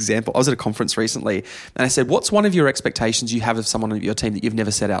use this example. I was at a conference recently and I said, what's one of your expectations you have of someone on your team that you've never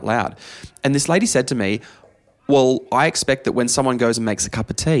said out loud? And this lady said to me, well, I expect that when someone goes and makes a cup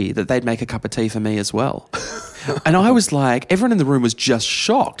of tea, that they'd make a cup of tea for me as well. And I was like, everyone in the room was just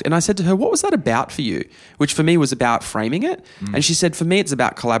shocked. And I said to her, what was that about for you? Which for me was about framing it. And she said, for me, it's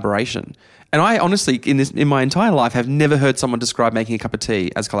about collaboration. And I honestly, in my entire life, have never heard someone describe making a cup of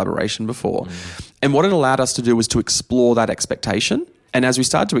tea as collaboration before. And what it allowed us to do was to explore that expectation. And as we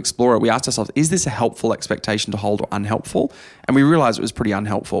started to explore it, we asked ourselves, is this a helpful expectation to hold or unhelpful? And we realized it was pretty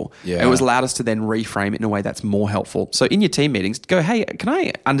unhelpful. Yeah. And it was allowed us to then reframe it in a way that's more helpful. So in your team meetings, go, hey, can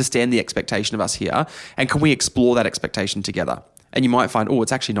I understand the expectation of us here? And can we explore that expectation together? And you might find,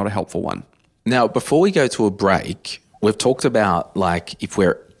 it's actually not a helpful one. Now, before we go to a break, we've talked about if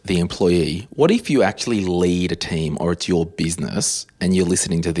we're the employee, what if you actually lead a team or it's your business and you're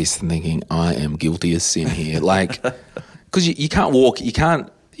listening to this and thinking, I am guilty as sin here? Because you can't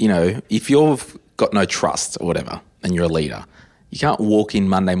if you've got no trust or whatever and you're a leader, you can't walk in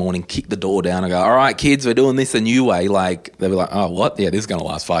Monday morning, kick the door down and go, all right, kids, we're doing this a new way. They'll be like, oh, what? Yeah, this is going to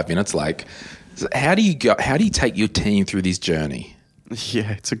last 5 minutes. So how do you take your team through this journey?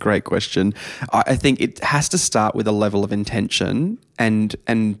 Yeah, it's a great question. I think it has to start with a level of intention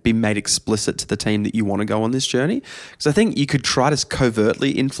and be made explicit to the team that you want to go on this journey. Because I think you could try to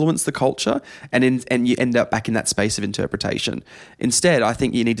covertly influence the culture and you end up back in that space of interpretation. Instead, I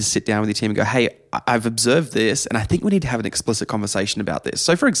think you need to sit down with your team and go, hey, I've observed this and I think we need to have an explicit conversation about this.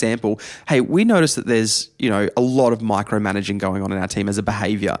 So for example, hey, we noticed that there's, a lot of micromanaging going on in our team as a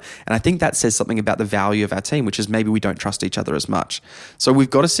behavior. And I think that says something about the value of our team, which is maybe we don't trust each other as much. So we've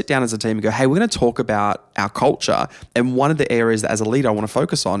got to sit down as a team and go, hey, we're going to talk about our culture. And one of the areas that as a leader I want to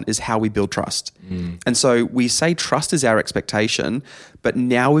focus on is how we build trust. And so we say trust is our expectation, but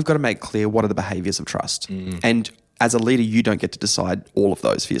now we've got to make clear what are the behaviors of trust. And as a leader, you don't get to decide all of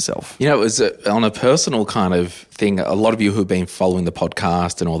those for yourself. It was on a personal kind of thing. A lot of you who have been following the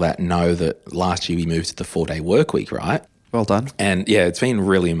podcast and all that know that last year we moved to the 4-day work week, right? Well done. And yeah, it's been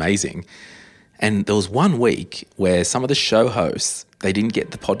really amazing. And there was one week where some of the show hosts, they didn't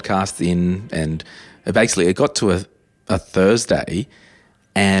get the podcast in, and basically it got to a Thursday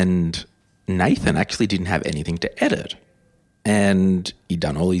and Nathan actually didn't have anything to edit. And he'd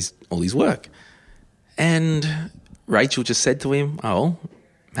done all his work. And Rachel just said to him,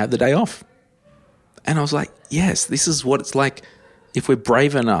 have the day off. And I was like, yes, this is what it's like if we're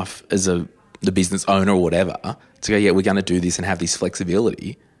brave enough as the business owner or whatever to go, yeah, we're going to do this and have this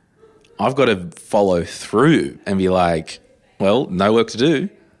flexibility. I've got to follow through and be like, well, no work to do,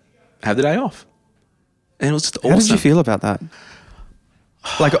 have the day off. And it was just awesome. How did you feel about that?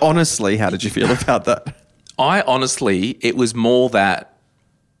 Honestly, how did you feel about that? It was more that,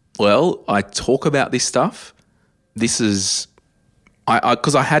 well, I talk about this stuff. This is,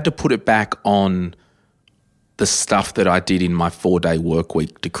 because I had to put it back on the stuff that I did in my 4-day work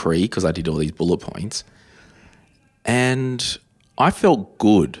week decree because I did all these bullet points. And I felt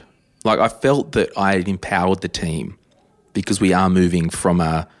good. I felt that I had empowered the team because we are moving from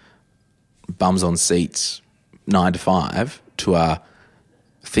a bums on seats 9 to 5 to a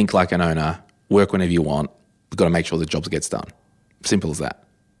think like an owner, work whenever you want. We've got to make sure the job gets done. Simple as that.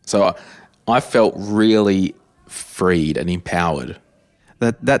 So I felt really freed and empowered.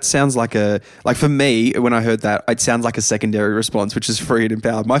 That sounds like for me, when I heard that, it sounds like a secondary response, which is free and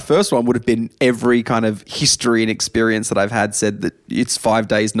empowered. My first one would have been every kind of history and experience that I've had said that it's 5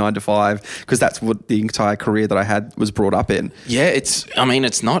 days, 9 to 5, because that's what the entire career that I had was brought up in. Yeah, it's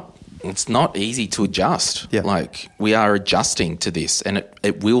not it's not easy to adjust. Yeah. Like, we are adjusting to this, and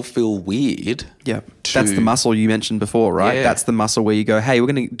it will feel weird. Yeah. That's the muscle you mentioned before, right? Yeah. That's the muscle where you go, hey, we're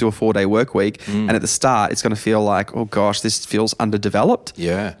going to do a 4-day work week. And at the start, it's going to feel like, oh gosh, this feels underdeveloped.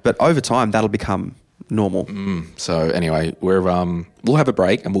 Yeah. But over time, that'll become normal. So anyway, we'll have a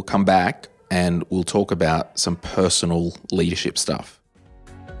break and we'll come back and we'll talk about some personal leadership stuff.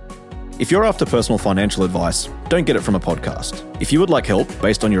 If you're after personal financial advice, don't get it from a podcast. If you would like help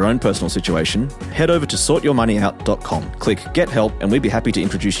based on your own personal situation, head over to sortyourmoneyout.com. Click Get Help and we'd be happy to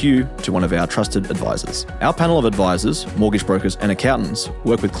introduce you to one of our trusted advisors. Our panel of advisors, mortgage brokers and accountants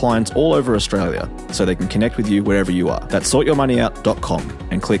work with clients all over Australia so they can connect with you wherever you are. That's sortyourmoneyout.com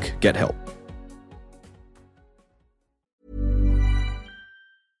and click Get Help.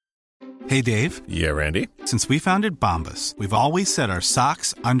 Hey, Dave. Yeah, Randy. Since we founded Bombas, we've always said our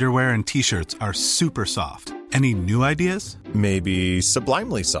socks, underwear, and T-shirts are super soft. Any new ideas? Maybe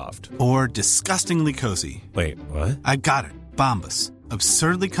sublimely soft. Or disgustingly cozy? Wait, what? I got it. Bombas.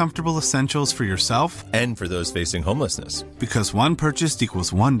 Absurdly comfortable essentials for yourself And for those facing homelessness. because one purchased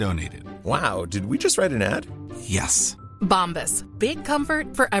equals one donated. Wow, did we just write an ad? Yes. Bombas. Big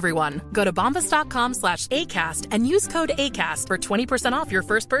comfort for everyone. Go to bombas.com/ACAST and use code ACAST for 20% off your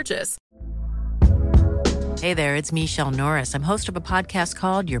first purchase. Hey there, it's Michelle Norris. I'm host of a podcast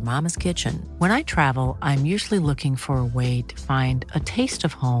called Your Mama's Kitchen. When I travel, I'm usually looking for a way to find a taste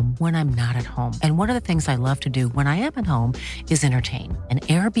of home when I'm not at home. And one of the things I love to do when I am at home is entertain. And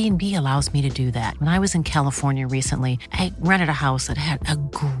Airbnb allows me to do that. When I was in California recently, I rented a house that had a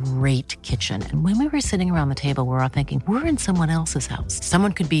great kitchen. And when we were sitting around the table, we were all thinking, we're in someone else's house.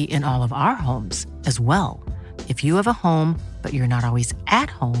 Someone could be in all of our homes as well. If you have a home, but you're not always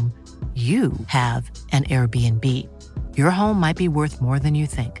at home, you have an Airbnb. Your home might be worth more than you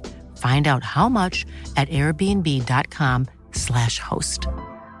think. Find out how much at airbnb.com/host.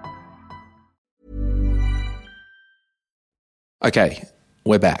 Okay,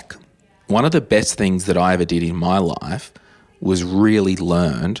 we're back. One of the best things that I ever did in my life was really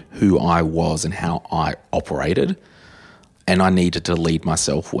learned who I was and how I operated, and I needed to lead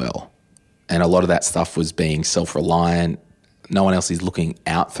myself well. And a lot of that stuff was being self-reliant. No one else is looking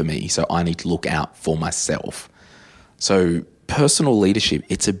out for me, so I need to look out for myself. So personal leadership,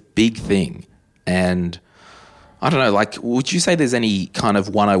 it's a big thing. And I don't know, like, would you say there's any kind of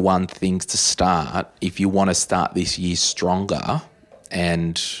 101 things to start if you want to start this year stronger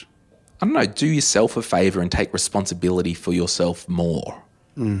and, I don't know, do yourself a favor and take responsibility for yourself more?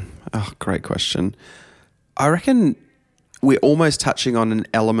 Oh, great question. I reckon we're almost touching on an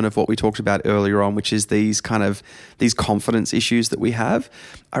element of what we talked about earlier on, which is these confidence issues that we have.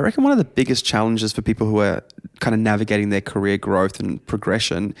 I reckon one of the biggest challenges for people who are kind of navigating their career growth and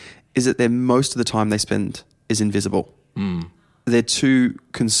progression is that most of the time they spend is invisible. They're too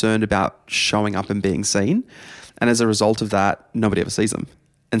concerned about showing up and being seen. And as a result of that, nobody ever sees them.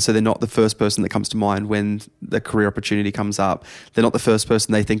 And so they're not the first person that comes to mind when the career opportunity comes up. They're not the first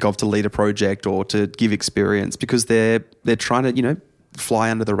person they think of to lead a project or to give experience because they're trying to, fly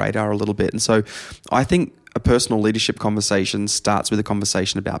under the radar a little bit. And so I think a personal leadership conversation starts with a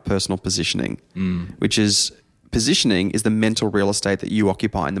conversation about personal positioning, which is positioning is the mental real estate that you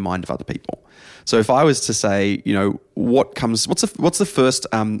occupy in the mind of other people. So if I was to say, what's the first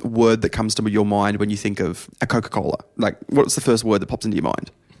word that comes to your mind when you think of a Coca-Cola? Like, what's the first word that pops into your mind?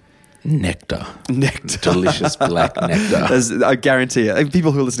 Nectar. Delicious black nectar. I guarantee it.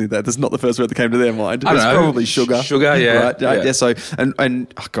 People who are listening to that, that's not the first word that came to their mind. It's probably sugar. Sugar, yeah. Right? Yeah. So,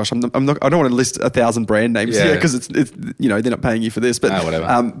 and oh gosh, I'm not, I don't want to list 1,000 brand names here because it's they're not paying you for this. But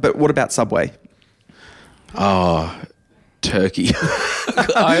whatever. But what about Subway? Oh, turkey.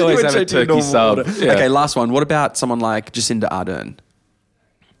 I always have a turkey sub. Yeah. Okay, last one. What about someone like Jacinda Ardern?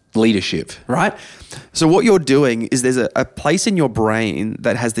 Leadership. Right? So what you're doing is there's a place in your brain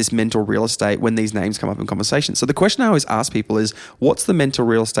that has this mental real estate when these names come up in conversation. So the question I always ask people is, what's the mental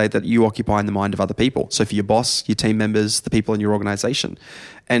real estate that you occupy in the mind of other people? So for your boss, your team members, the people in your organization.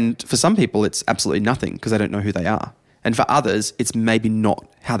 And for some people, it's absolutely nothing because they don't know who they are. And for others, it's maybe not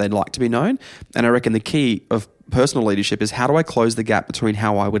how they'd like to be known. And I reckon the key of personal leadership is how do I close the gap between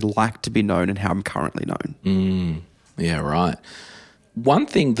how I would like to be known and how I'm currently known? Yeah, right. One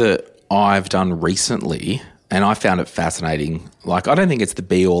thing that I've done recently, and I found it fascinating, like I don't think it's the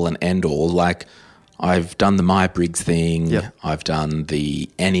be-all and end-all. Like I've done the Myers-Briggs thing, I've done the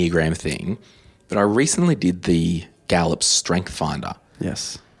Enneagram thing, but I recently did the Gallup Strength Finder.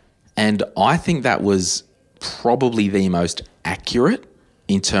 Yes. And I think that was probably the most accurate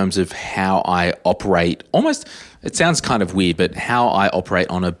in terms of how I operate. Almost, it sounds kind of weird, but how I operate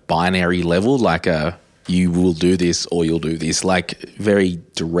on a binary level, like a, you will do this or you'll do this, like very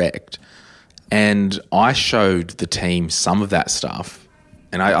direct. And I showed the team some of that stuff,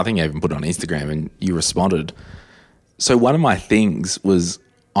 and I think I even put it on Instagram, and you responded. So one of my things was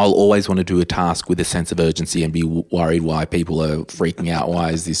I'll always want to do a task with a sense of urgency and be worried why people are freaking out.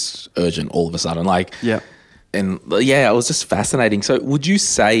 Why is this urgent all of a sudden? And yeah, it was just fascinating. So would you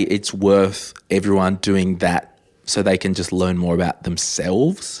say it's worth everyone doing that so they can just learn more about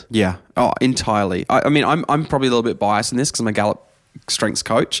themselves? Yeah. Oh, entirely. I mean, I'm probably a little bit biased in this because I'm a Gallup strengths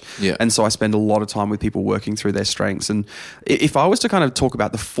coach. Yeah. And so I spend a lot of time with people working through their strengths. And if I was to kind of talk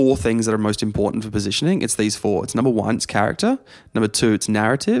about the 4 things that are most important for positioning, it's these 4. It's number 1, it's character. Number 2, it's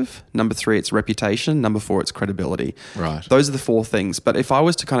narrative. Number 3, it's reputation. Number 4, it's credibility. Right. Those are the 4 things. But if I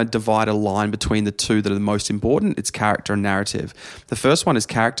was to kind of divide a line between the 2 that are the most important, it's character and narrative. The first one is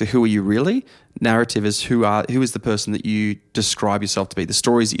character. Who are you really? Narrative is who is the person that you describe yourself to be, the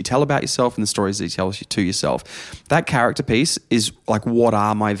stories that you tell about yourself and the stories that you tell to yourself. That character piece is like, what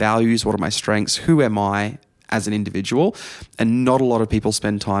are my values? What are my strengths? Who am I as an individual? And not a lot of people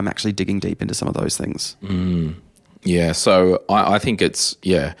spend time actually digging deep into some of those things. Yeah. So I think it's,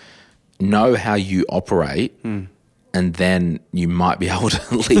 know how you operate and then you might be able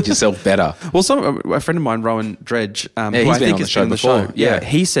to lead yourself better. Well, a friend of mine, Rowan Dredge, who he's I been think on the has show been on the before. show. Yeah.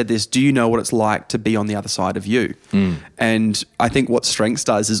 He said this, do you know what it's like to be on the other side of you? And I think what Strengths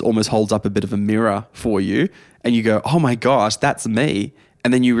does is almost holds up a bit of a mirror for you and you go, oh my gosh, that's me.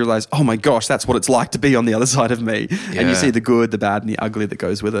 And then you realize, oh my gosh, that's what it's like to be on the other side of me. And you see the good, the bad, and the ugly that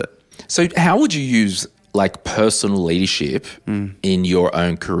goes with it. So how would you use like personal leadership in your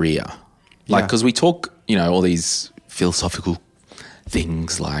own career? Like, because we talk, all these philosophical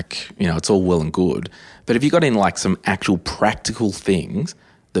things, like, it's all well and good. But have you got in like some actual practical things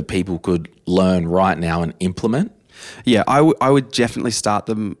that people could learn right now and implement? Yeah, I would definitely start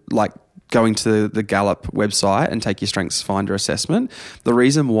them like going to the Gallup website and take your Strengths Finder assessment. The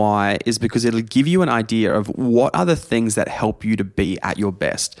reason why is because it'll give you an idea of what are the things that help you to be at your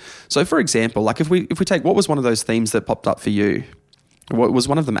best. So for example, like if we take, what was one of those themes that popped up for you? What was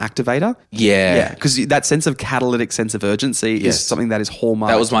one of them? Activator? Yeah. Because that sense of catalytic sense of urgency is something that is hallmark.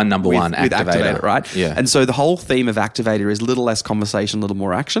 That was my number one, with Activator, right? Yeah. And so the whole theme of Activator is little less conversation, little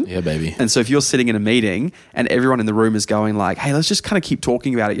more action. Yeah, baby. And so if you're sitting in a meeting and everyone in the room is going like, hey, let's just kind of keep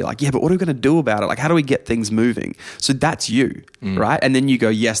talking about it. You're like, yeah, but what are we going to do about it? Like, how do we get things moving? So that's you, right? And then you go,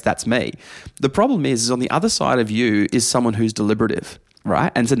 yes, that's me. The problem is on the other side of you is someone who's deliberative.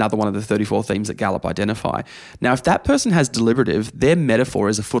 Right? And it's another one of the 34 themes that Gallup identify. Now, if that person has deliberative, their metaphor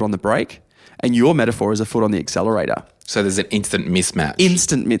is a foot on the brake and your metaphor is a foot on the accelerator. So there's an instant mismatch.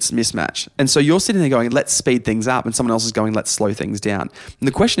 Mismatch. And so you're sitting there going, let's speed things up, and someone else is going, let's slow things down. And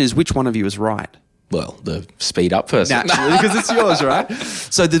the question is, which one of you is right? Well, the speed up person. Naturally, because it's yours, right?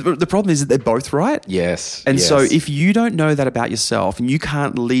 So the problem is that they're both right. Yes. And so if you don't know that about yourself and you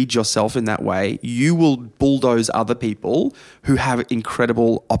can't lead yourself in that way, you will bulldoze other people who have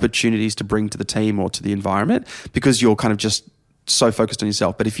incredible opportunities to bring to the team or to the environment because you're kind of just so focused on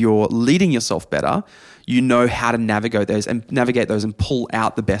yourself. But if you're leading yourself better, you know how to navigate those and pull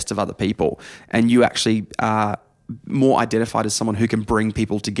out the best of other people. And you actually are more identified as someone who can bring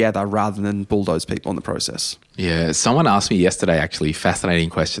people together rather than bulldoze people in the process. Yeah. Someone asked me yesterday, actually, fascinating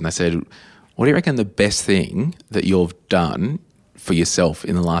question. They said, what do you reckon the best thing that you've done for yourself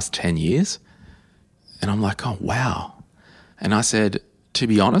in the last 10 years? And I'm like, oh, wow. And I said, to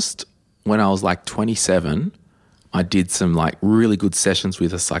be honest, when I was like 27, I did some like really good sessions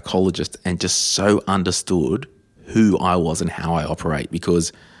with a psychologist and just so understood who I was and how I operate,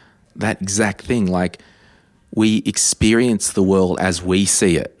 because that exact thing, like, we experience the world as we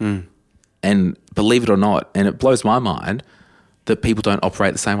see it. And believe it or not, and it blows my mind that people don't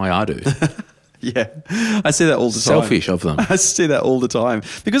operate the same way I do. Yeah, I see that all the time. Selfish of them. I see that all the time.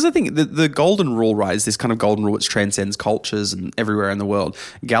 Because I think the golden rule, right, is this kind of golden rule which transcends cultures and everywhere in the world.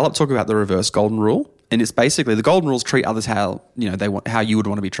 Gallup talk about the reverse golden rule. And it's basically the golden rules treat others how they want, how you would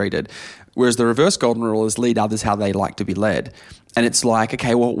want to be treated, whereas the reverse golden rule is lead others how they like to be led. And it's like,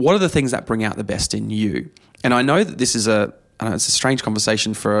 okay, well, what are the things that bring out the best in you? And I know that this is it's a strange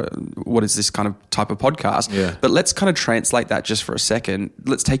conversation for what is this kind of type of podcast. Yeah. But let's kind of translate that just for a second.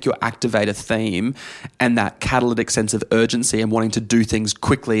 Let's take your activator theme and that catalytic sense of urgency and wanting to do things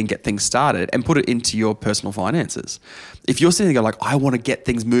quickly and get things started and put it into your personal finances. If you're sitting there like, I want to get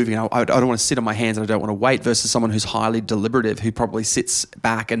things moving, I don't want to sit on my hands and I don't want to wait, versus someone who's highly deliberative who probably sits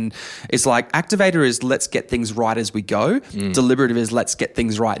back and it's like, activator is let's get things right as we go. Deliberative is let's get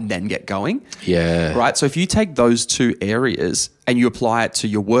things right and then get going. Yeah. Right? So if you take those two areas and you apply it to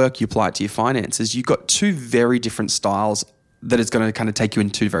your work, you apply it to your finances, you've got two very different styles that it's going to kind of take you in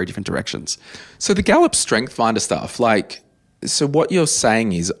two very different directions. So the Gallup Strength Finder stuff, like, so what you're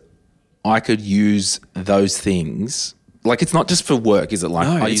saying is I could use those things. Like, it's not just for work, is it? Like,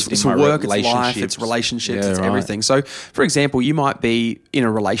 No, I it's use it in my work, it's life, relationships. it's relationships, Yeah, it's right. everything. So, for example, you might be in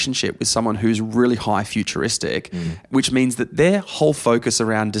a relationship with someone who's really high futuristic, which means that their whole focus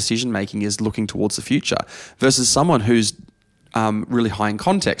around decision making is looking towards the future, versus someone who's really high in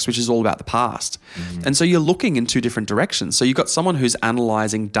context, which is all about the past. And so you're looking in two different directions. So you've got someone who's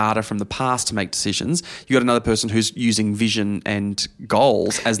analyzing data from the past to make decisions. You've got another person who's using vision and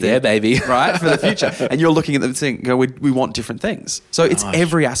goals as their, Yeah, baby. right, for the future. And you're looking at them saying, go, we want different things. So it's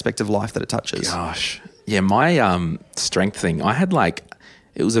every aspect of life that it touches. Gosh. Yeah, my strength thing, I had like,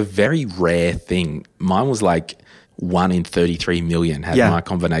 it was a very rare thing. Mine was like 1 in 33 million had my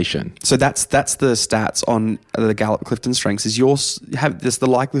combination. So that's the stats on the Gallup Clifton Strengths. Is there's the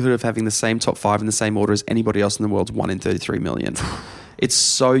likelihood of having the same top 5 in the same order as anybody else in the world's 1 in 33 million. It's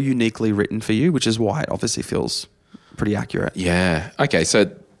so uniquely written for you, which is why it obviously feels pretty accurate. Yeah. Okay, so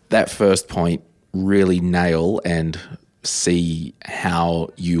that first point, really nail and see how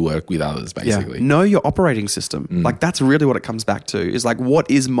you work with others, basically. Know your operating system. Like, that's really what it comes back to, is like, what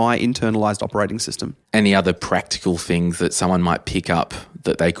is my internalized operating system? Any other practical things that someone might pick up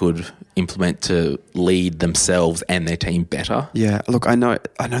that they could implement to lead themselves and their team better? Yeah, look, I know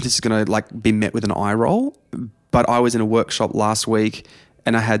this is going to like be met with an eye roll, but I was in a workshop last week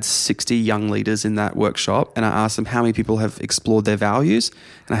and I had 60 young leaders in that workshop, and I asked them how many people have explored their values,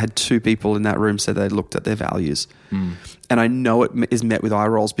 and I had 2 people in that room said they looked at their values. And I know it is met with eye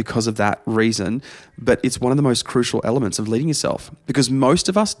rolls because of that reason, but it's one of the most crucial elements of leading yourself, because most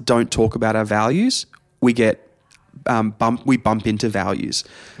of us don't talk about our values. We get we bump into values.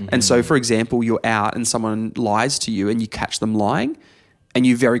 And so, for example, you're out and someone lies to you and you catch them lying, and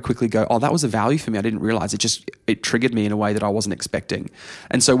you very quickly go, oh, that was a value for me. I didn't realize it triggered me in a way that I wasn't expecting.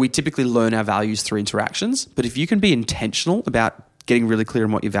 And so we typically learn our values through interactions. But if you can be intentional about getting really clear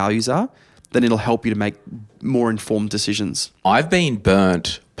on what your values are, then it'll help you to make more informed decisions. I've been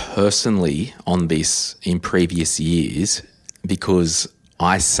burnt personally on this in previous years because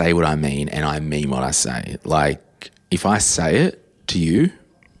I say what I mean and I mean what I say. Like, if I say it to you,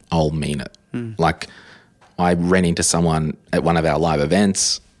 I'll mean it. Like, I ran into someone at one of our live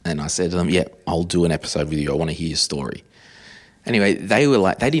events and I said to them, yeah, I'll do an episode with you. I want to hear your story. Anyway, they were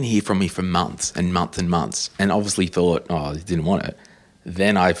like, they didn't hear from me for months and months and months, and obviously thought, oh, they didn't want it.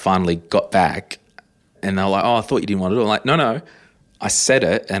 Then I finally got back and they were like, oh, I thought you didn't want to do it. I'm like, no, I said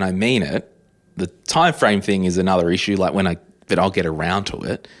it and I mean it. The time frame thing is another issue, like but I'll get around to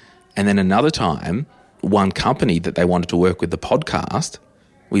it. And then another time, one company that they wanted to work with the podcast,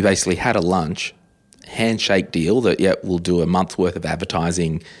 we basically had a lunch, handshake deal that, yeah, we'll do a month's worth of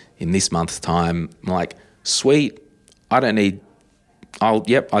advertising in this month's time. I'm like, sweet, I'll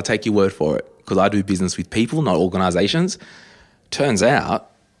take your word for it, because I do business with people, not organizations. Turns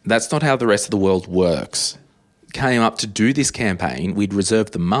out that's not how the rest of the world works. Came up to do this campaign, we'd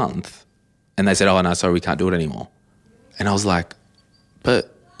reserved the month, and they said, oh, no, sorry, we can't do it anymore. And I was like,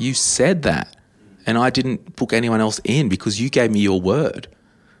 but you said that, and I didn't book anyone else in because you gave me your word.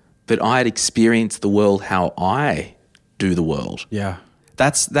 But I had experienced the world how I do the world. Yeah.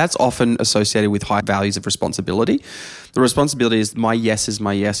 That's often associated with high values of responsibility. The responsibility is my yes is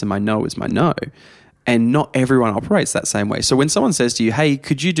my yes and my no is my no. And not everyone operates that same way. So when someone says to you, hey,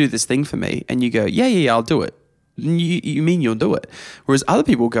 could you do this thing for me? And you go, yeah, I'll do it. You mean you'll do it. Whereas other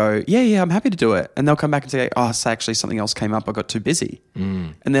people go, yeah, I'm happy to do it. And they'll come back and say, oh, it's actually something else came up. I got too busy.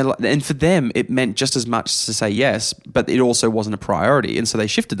 And they're like, and for them, it meant just as much to say yes, but it also wasn't a priority. And so they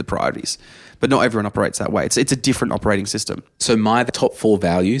shifted the priorities. But not everyone operates that way. It's a different operating system. So my top 4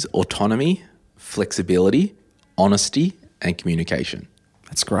 values: autonomy, flexibility, honesty, and communication.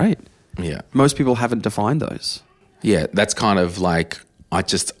 That's great. Yeah. Most people haven't defined those. Yeah, that's kind of like,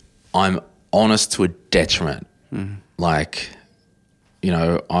 I'm honest to a detriment. Like, you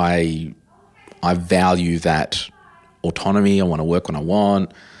know, I value that autonomy. I want to work when I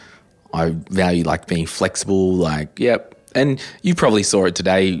want. I value like being flexible, like, yep. And you probably saw it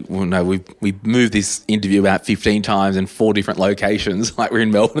today. Well, no, we moved this interview about 15 times in 4 different locations. Like, we're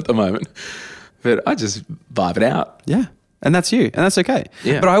in Melbourne at the moment. But I just vibe it out. Yeah. And that's you. And that's okay.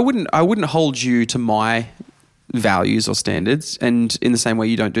 Yeah. But I wouldn't hold you to my values or standards, and in the same way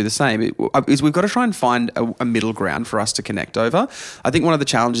you don't do the same. We've got to try and find a middle ground for us to connect over. I think one of the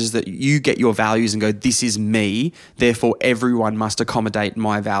challenges is that you get your values and go, this is me, therefore everyone must accommodate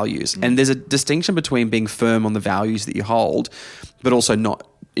my values. And there's a distinction between being firm on the values that you hold, but also not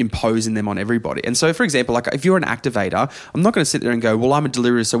imposing them on everybody. And so, for example, like if you're an activator, I'm not going to sit there and go, well, I'm a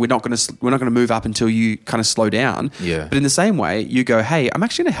deliverer, so we're not going to move up until you kind of slow down. Yeah. But in the same way, you go, hey, I'm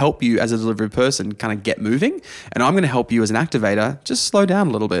actually going to help you as a delivery person kind of get moving, and I'm going to help you as an activator just slow down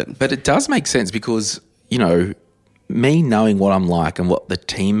a little bit. But it does make sense because, me knowing what I'm like and what the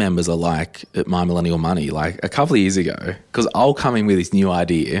team members are like at My Millennial Money, like a couple of years ago, because I'll come in with this new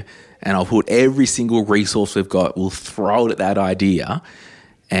idea and I'll put every single resource we've got, we'll throw it at that idea,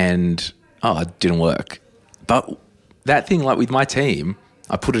 and it didn't work. But that thing, like with my team,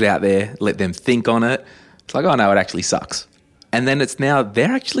 I put it out there, let them think on it. It's like, oh no, it actually sucks. And then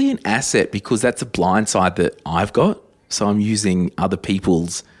they're actually an asset because that's a blind side that I've got. So I'm using other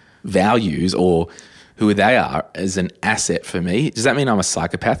people's values or who they are as an asset for me. Does that mean I'm a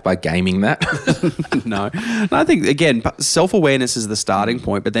psychopath by gaming that? No, I think, again, self-awareness is the starting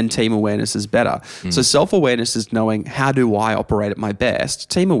point, but then team awareness is better. So self-awareness is knowing, how do I operate at my best?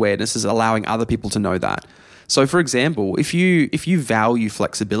 Team awareness is allowing other people to know that. So, for example, if you value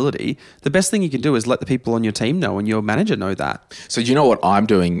flexibility, the best thing you can do is let the people on your team know and your manager know that. So do you know what I'm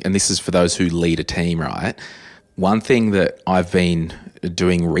doing? And this is for those who lead a team, right? One thing that I've been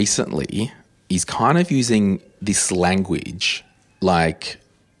doing recently is kind of using this language, like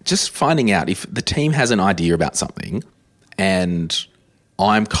just finding out if the team has an idea about something and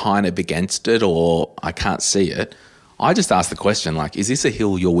I'm kind of against it or I can't see it, I just ask the question, like, is this a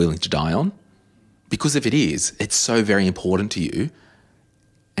hill you're willing to die on? Because if it is, it's so very important to you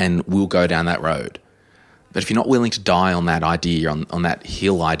and we'll go down that road. But if you're not willing to die on that idea, on that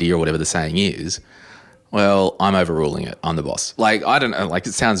hill idea or whatever the saying is, well, I'm overruling it. I'm the boss. Like, I don't know, like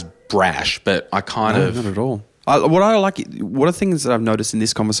it sounds brash, but I Not at all. What are things that I've noticed in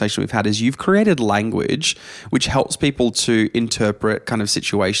this conversation we've had is you've created language which helps people to interpret kind of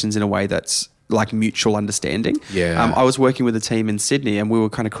situations in a way that's like mutual understanding. Yeah. I was working with a team in Sydney and we were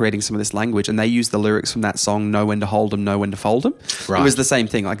kind of creating some of this language and they used the lyrics from that song, Know When to Hold 'Em, Know When to Fold 'Em. Right. It was the same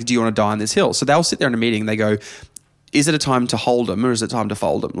thing. Like, do you want to die on this hill? So they'll sit there in a meeting and they go, is it a time to hold them or is it time to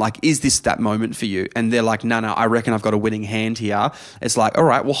fold them? Like, is this that moment for you? And they're like, no, I reckon I've got a winning hand here. It's like, all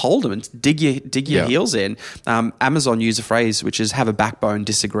right, well, hold them and dig your heels in. Amazon use a phrase which is have a backbone,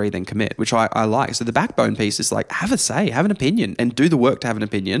 disagree, then commit, which I like. So the backbone piece is like, have a say, have an opinion and do the work to have an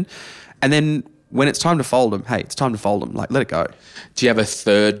opinion. And then when it's time to fold them, hey, it's time to fold them. Like, let it go. Do you have a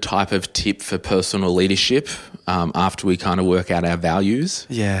third type of tip for personal leadership after we kind of work out our values?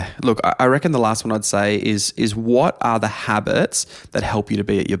 Yeah. Look, I reckon the last one I'd say is what are the habits that help you to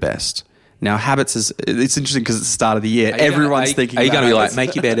be at your best? Now, habits it's interesting because it's the start of the year. Everyone's thinking about Are you going to be like, habits.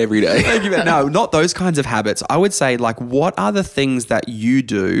 make your bed every day? No, not those kinds of habits. I would say, like, what are the things that you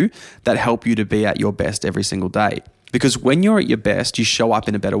do that help you to be at your best every single day? Because when you're at your best, you show up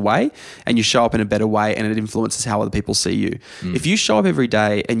in a better way and it influences how other people see you. If you show up every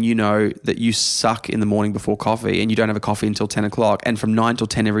day and you know that you suck in the morning before coffee and you don't have a coffee until 10 o'clock and from 9 till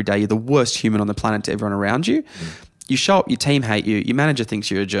 10 every day, you're the worst human on the planet to everyone around you. You show up, your team hate you, your manager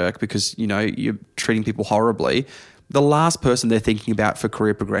thinks you're a jerk because, you're treating people horribly. The last person they're thinking about for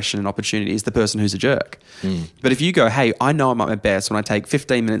career progression and opportunity is the person who's a jerk. But if you go, hey, I know I'm at my best when I take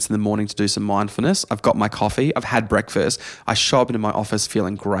 15 minutes in the morning to do some mindfulness, I've got my coffee, I've had breakfast, I show up into my office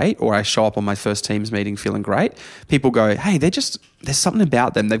feeling great, or I show up on my first Teams meeting feeling great, people go, hey, there's something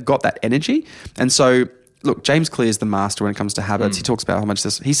about them. They've got that energy. And so, look, James Clear is the master when it comes to habits. He talks about how much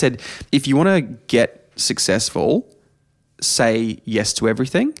he said, if you want to get successful, say yes to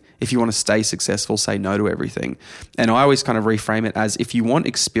everything. If you want to stay successful, say no to everything. And I always kind of reframe it as, if you want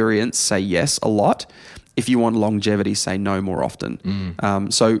experience, say yes a lot. If you want longevity, say no more often.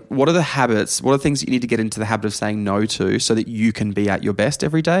 So what are the habits? What are the things that you need to get into the habit of saying no to so that you can be at your best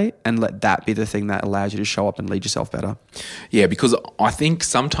every day, and let that be the thing that allows you to show up and lead yourself better? Yeah, because I think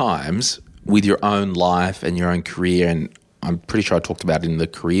sometimes with your own life and your own career, and I'm pretty sure I talked about it in the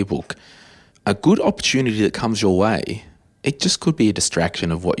career book, a good opportunity that comes your way, it just could be a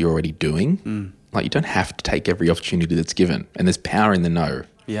distraction of what you're already doing. Like, you don't have to take every opportunity that's given, and there's power in the no.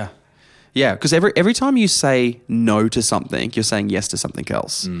 Yeah. Yeah, because every time you say no to something, you're saying yes to something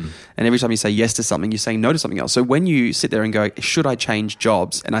else. And every time you say yes to something, you're saying no to something else. So when you sit there and go, should I change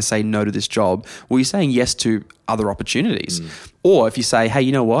jobs? And I say no to this job, well, you're saying yes to other opportunities. Or if you say, hey,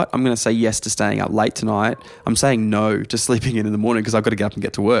 you know what? I'm going to say yes to staying up late tonight. I'm saying no to sleeping in the morning because I've got to get up and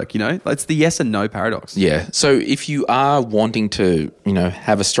get to work. It's the yes and no paradox. Yeah. So if you are wanting to,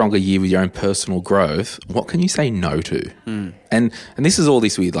 have a stronger year with your own personal growth, what can you say no to? And this is all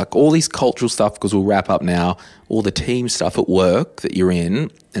this weird, like all this cultural stuff, because we'll wrap up now, all the team stuff at work that you're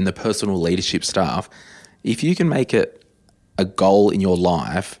in and the personal leadership stuff. If you can make it a goal in your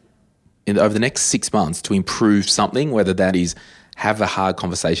life over the next 6 months to improve something, whether that is have a hard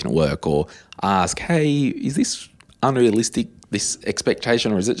conversation at work or ask, hey, is this unrealistic, this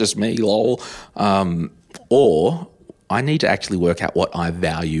expectation, or is it just me, lol? Or I need to actually work out what I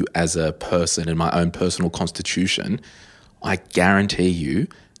value as a person in my own personal constitution. I guarantee you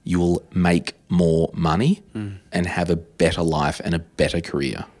will make more money and have a better life and a better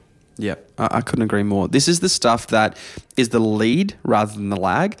career. Yeah, I couldn't agree more. This is the stuff that is the lead rather than the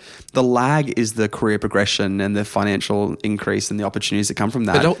lag. The lag is the career progression and the financial increase and the opportunities that come from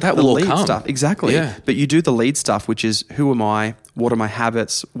that. But that the will all lead come. stuff, exactly. Yeah. But you do the lead stuff, which is who am I? What are my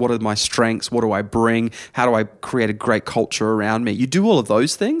habits? What are my strengths? What do I bring? How do I create a great culture around me? You do all of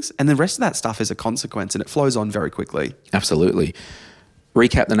those things, and the rest of that stuff is a consequence, and it flows on very quickly. Absolutely.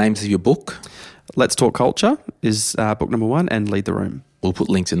 Recap the names of your book. Let's Talk Culture is book number 1, and Lead the Room. We'll put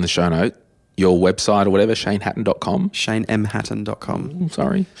links in the show note. Your website or whatever, shanehatton.com. ShaneMhatton.com.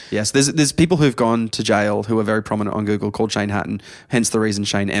 Sorry. Yes, there's people who've gone to jail who are very prominent on Google called Shane Hatton, hence the reason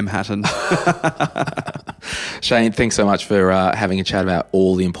Shane M. Hatton. Shane, thanks so much for having a chat about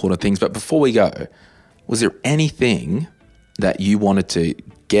all the important things. But before we go, was there anything that you wanted to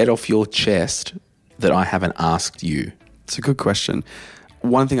get off your chest that I haven't asked you? It's a good question.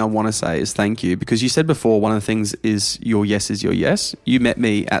 One thing I want to say is thank you, because you said before one of the things is your yes is your yes. You met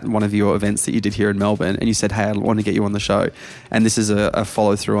me at one of your events that you did here in Melbourne and you said, hey, I want to get you on the show. And this is a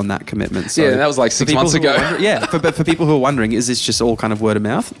follow through on that commitment. So yeah, that was like 6 months ago. But for people who are wondering, is this just all kind of word of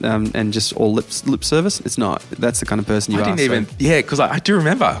mouth and just all lip service? It's not. That's the kind of person you are. Because I do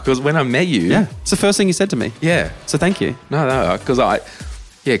remember, because when I met you. Yeah, it's the first thing you said to me. Yeah. So thank you. No, because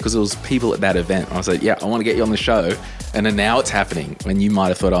it was people at that event. I was like, yeah, I want to get you on the show. And then now it's happening when you might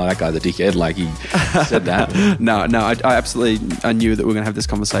have thought, oh, that guy's a dickhead, like he said that. No, I absolutely I knew that we were going to have this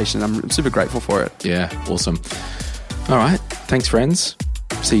conversation. I'm super grateful for it. Yeah, awesome. All right. Thanks, friends.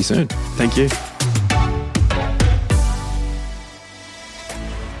 See you soon. Thank you.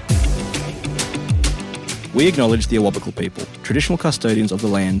 We acknowledge the Awabakal people, traditional custodians of the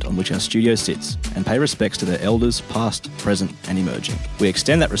land on which our studio sits, and pay respects to their elders past, present and emerging. We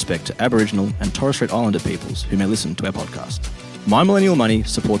extend that respect to Aboriginal and Torres Strait Islander peoples who may listen to our podcast. My Millennial Money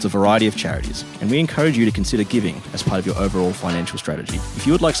supports a variety of charities, and we encourage you to consider giving as part of your overall financial strategy. If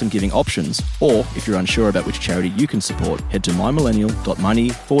you would like some giving options, or if you're unsure about which charity you can support, head to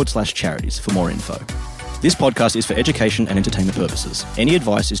mymillennial.money/charities for more info. This podcast is for education and entertainment purposes. Any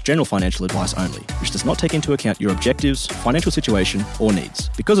advice is general financial advice only, which does not take into account your objectives, financial situation, or needs.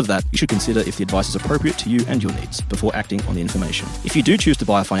 Because of that, you should consider if the advice is appropriate to you and your needs before acting on the information. If you do choose to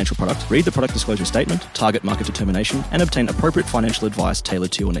buy a financial product, read the product disclosure statement, target market determination, and obtain appropriate financial advice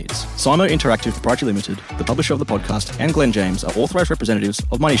tailored to your needs. Simo Interactive Proprietary Limited, the publisher of the podcast, and Glenn James are authorised representatives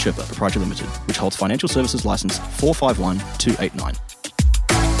of Money Sherpa Proprietary Limited, which holds financial services license 451289.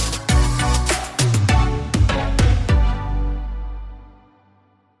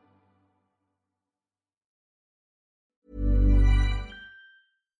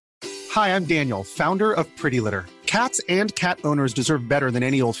 Hi, I'm Daniel, founder of Pretty Litter. Cats and cat owners deserve better than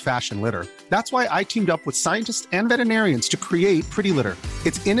any old-fashioned litter. That's why I teamed up with scientists and veterinarians to create Pretty Litter.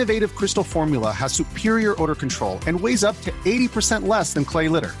 Its innovative crystal formula has superior odor control and weighs up to 80% less than clay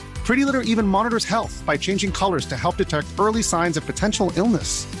litter. Pretty Litter even monitors health by changing colors to help detect early signs of potential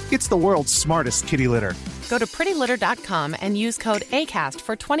illness. It's the world's smartest kitty litter. Go to prettylitter.com and use code ACAST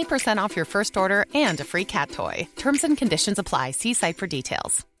for 20% off your first order and a free cat toy. Terms and conditions apply. See site for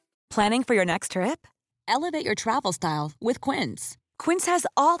details. Planning for your next trip? Elevate your travel style with Quince. Quince has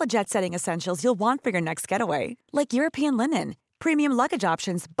all the jet-setting essentials you'll want for your next getaway, like European linen, premium luggage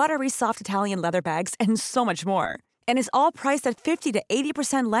options, buttery soft Italian leather bags, and so much more. And is all priced at 50 to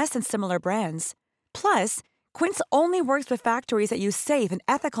 80% less than similar brands. Plus, Quince only works with factories that use safe and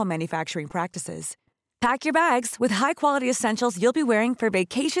ethical manufacturing practices. Pack your bags with high-quality essentials you'll be wearing for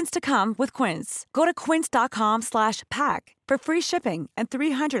vacations to come with Quince. Go to quince.com/pack for free shipping and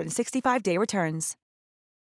 365-day returns.